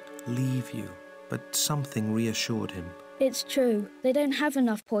won't leave you. But something reassured him. It's true. They don't have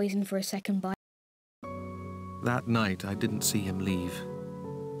enough poison for a second bite. That night, I didn't see him leave.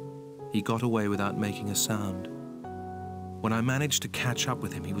 He got away without making a sound. When I managed to catch up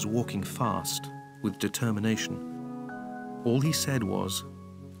with him, he was walking fast, with determination. All he said was,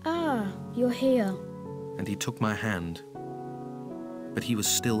 Ah, you're here. And he took my hand. But he was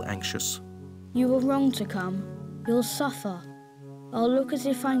still anxious. You were wrong to come. You'll suffer. I'll look as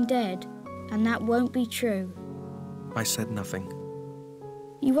if I'm dead, and that won't be true. I said nothing.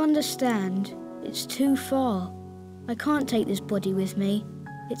 You understand, it's too far. I can't take this body with me.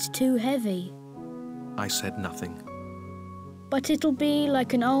 It's too heavy. I said nothing. But it'll be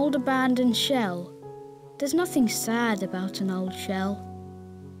like an old abandoned shell. There's nothing sad about an old shell.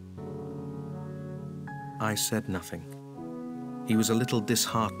 I said nothing. He was a little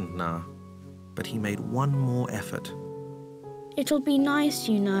disheartened now, but he made one more effort. It'll be nice,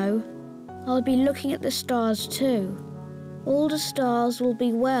 you know. I'll be looking at the stars too. All the stars will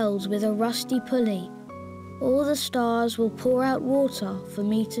be wells with a rusty pulley. All the stars will pour out water for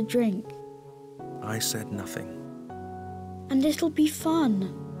me to drink. I said nothing. And it'll be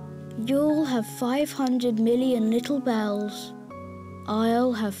fun. You'll have 500 million little bells.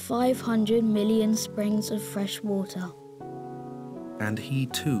 I'll have 500 million springs of fresh water. And he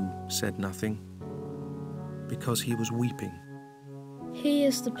too said nothing, because he was weeping.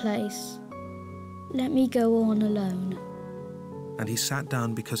 Here's the place. Let me go on alone. And he sat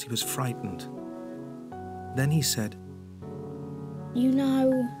down because he was frightened. Then he said, You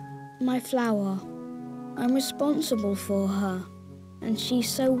know, my flower, I'm responsible for her, and she's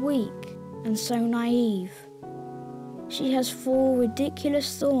so weak and so naive. She has 4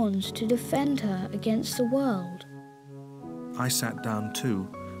 ridiculous thorns to defend her against the world. I sat down too,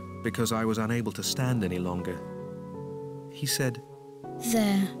 because I was unable to stand any longer. He said,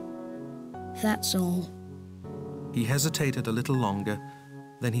 There. That's all. He hesitated a little longer,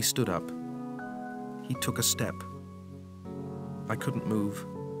 then he stood up. He took a step. I couldn't move.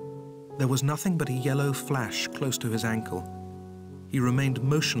 There was nothing but a yellow flash close to his ankle. He remained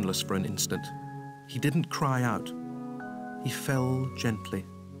motionless for an instant. He didn't cry out. He fell gently,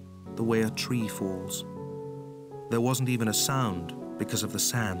 the way a tree falls. There wasn't even a sound because of the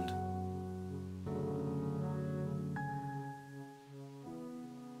sand.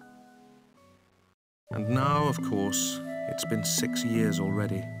 And now, of course, it's been 6 years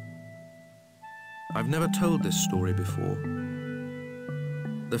already. I've never told this story before.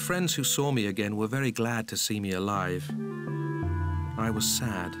 The friends who saw me again were very glad to see me alive. I was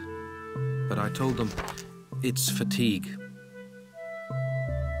sad, but I told them it's fatigue.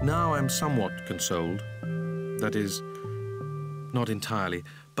 Now I'm somewhat consoled. That is, not entirely,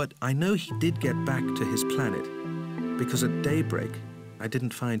 but I know he did get back to his planet, because at daybreak I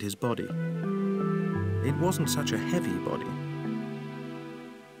didn't find his body. It wasn't such a heavy body.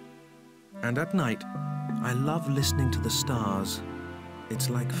 And at night, I love listening to the stars. It's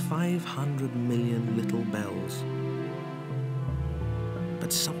like 500 million little bells.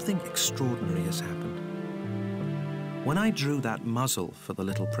 But something extraordinary has happened. When I drew that muzzle for the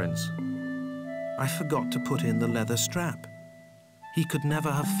little prince, I forgot to put in the leather strap. He could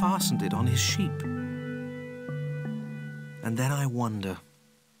never have fastened it on his sheep. And then I wonder,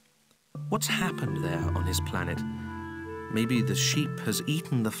 what's happened there on his planet? Maybe the sheep has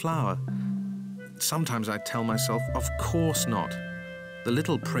eaten the flower. Sometimes I tell myself, of course not. The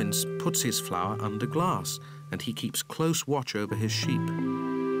little prince puts his flower under glass, and he keeps close watch over his sheep.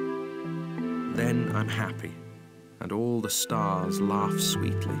 Then I'm happy, and all the stars laugh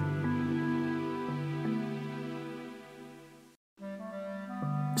sweetly.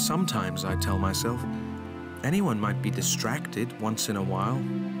 Sometimes I tell myself, anyone might be distracted once in a while,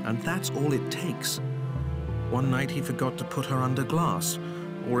 and that's all it takes. One night he forgot to put her under glass,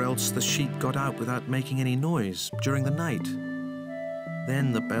 or else the sheep got out without making any noise during the night.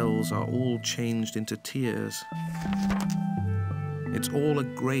 Then the bells are all changed into tears. It's all a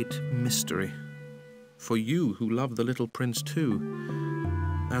great mystery. For you who love the little prince too.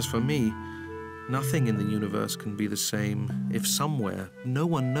 As for me, nothing in the universe can be the same if somewhere, no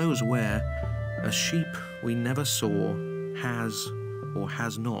one knows where, a sheep we never saw has or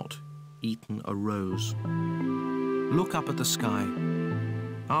has not eaten a rose. Look up at the sky.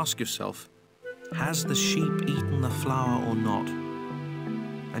 Ask yourself, has the sheep eaten the flower or not?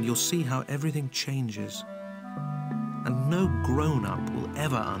 And you'll see how everything changes. And no grown-up will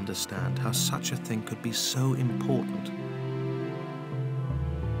ever understand how such a thing could be so important.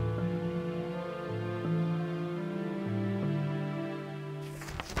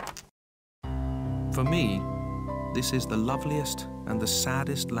 For me, this is the loveliest and the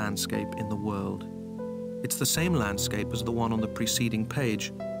saddest landscape in the world. It's the same landscape as the one on the preceding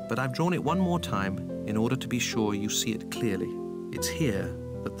page, but I've drawn it one more time in order to be sure you see it clearly. It's here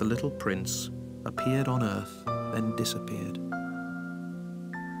that the little prince appeared on Earth, then disappeared.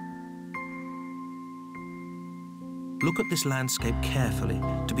 Look at this landscape carefully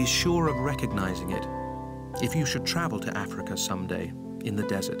to be sure of recognizing it. If you should travel to Africa someday, in the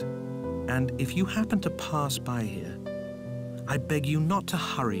desert, and if you happen to pass by here, I beg you not to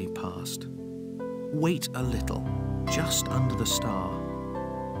hurry past. Wait a little, just under the star.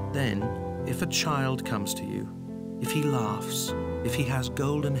 Then, if a child comes to you, if he laughs, if he has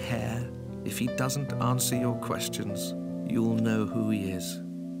golden hair, if he doesn't answer your questions, you'll know who he is.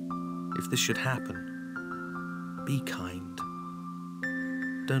 If this should happen, be kind.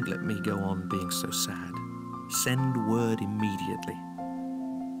 Don't let me go on being so sad. Send word immediately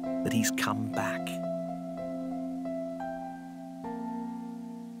that he's come back.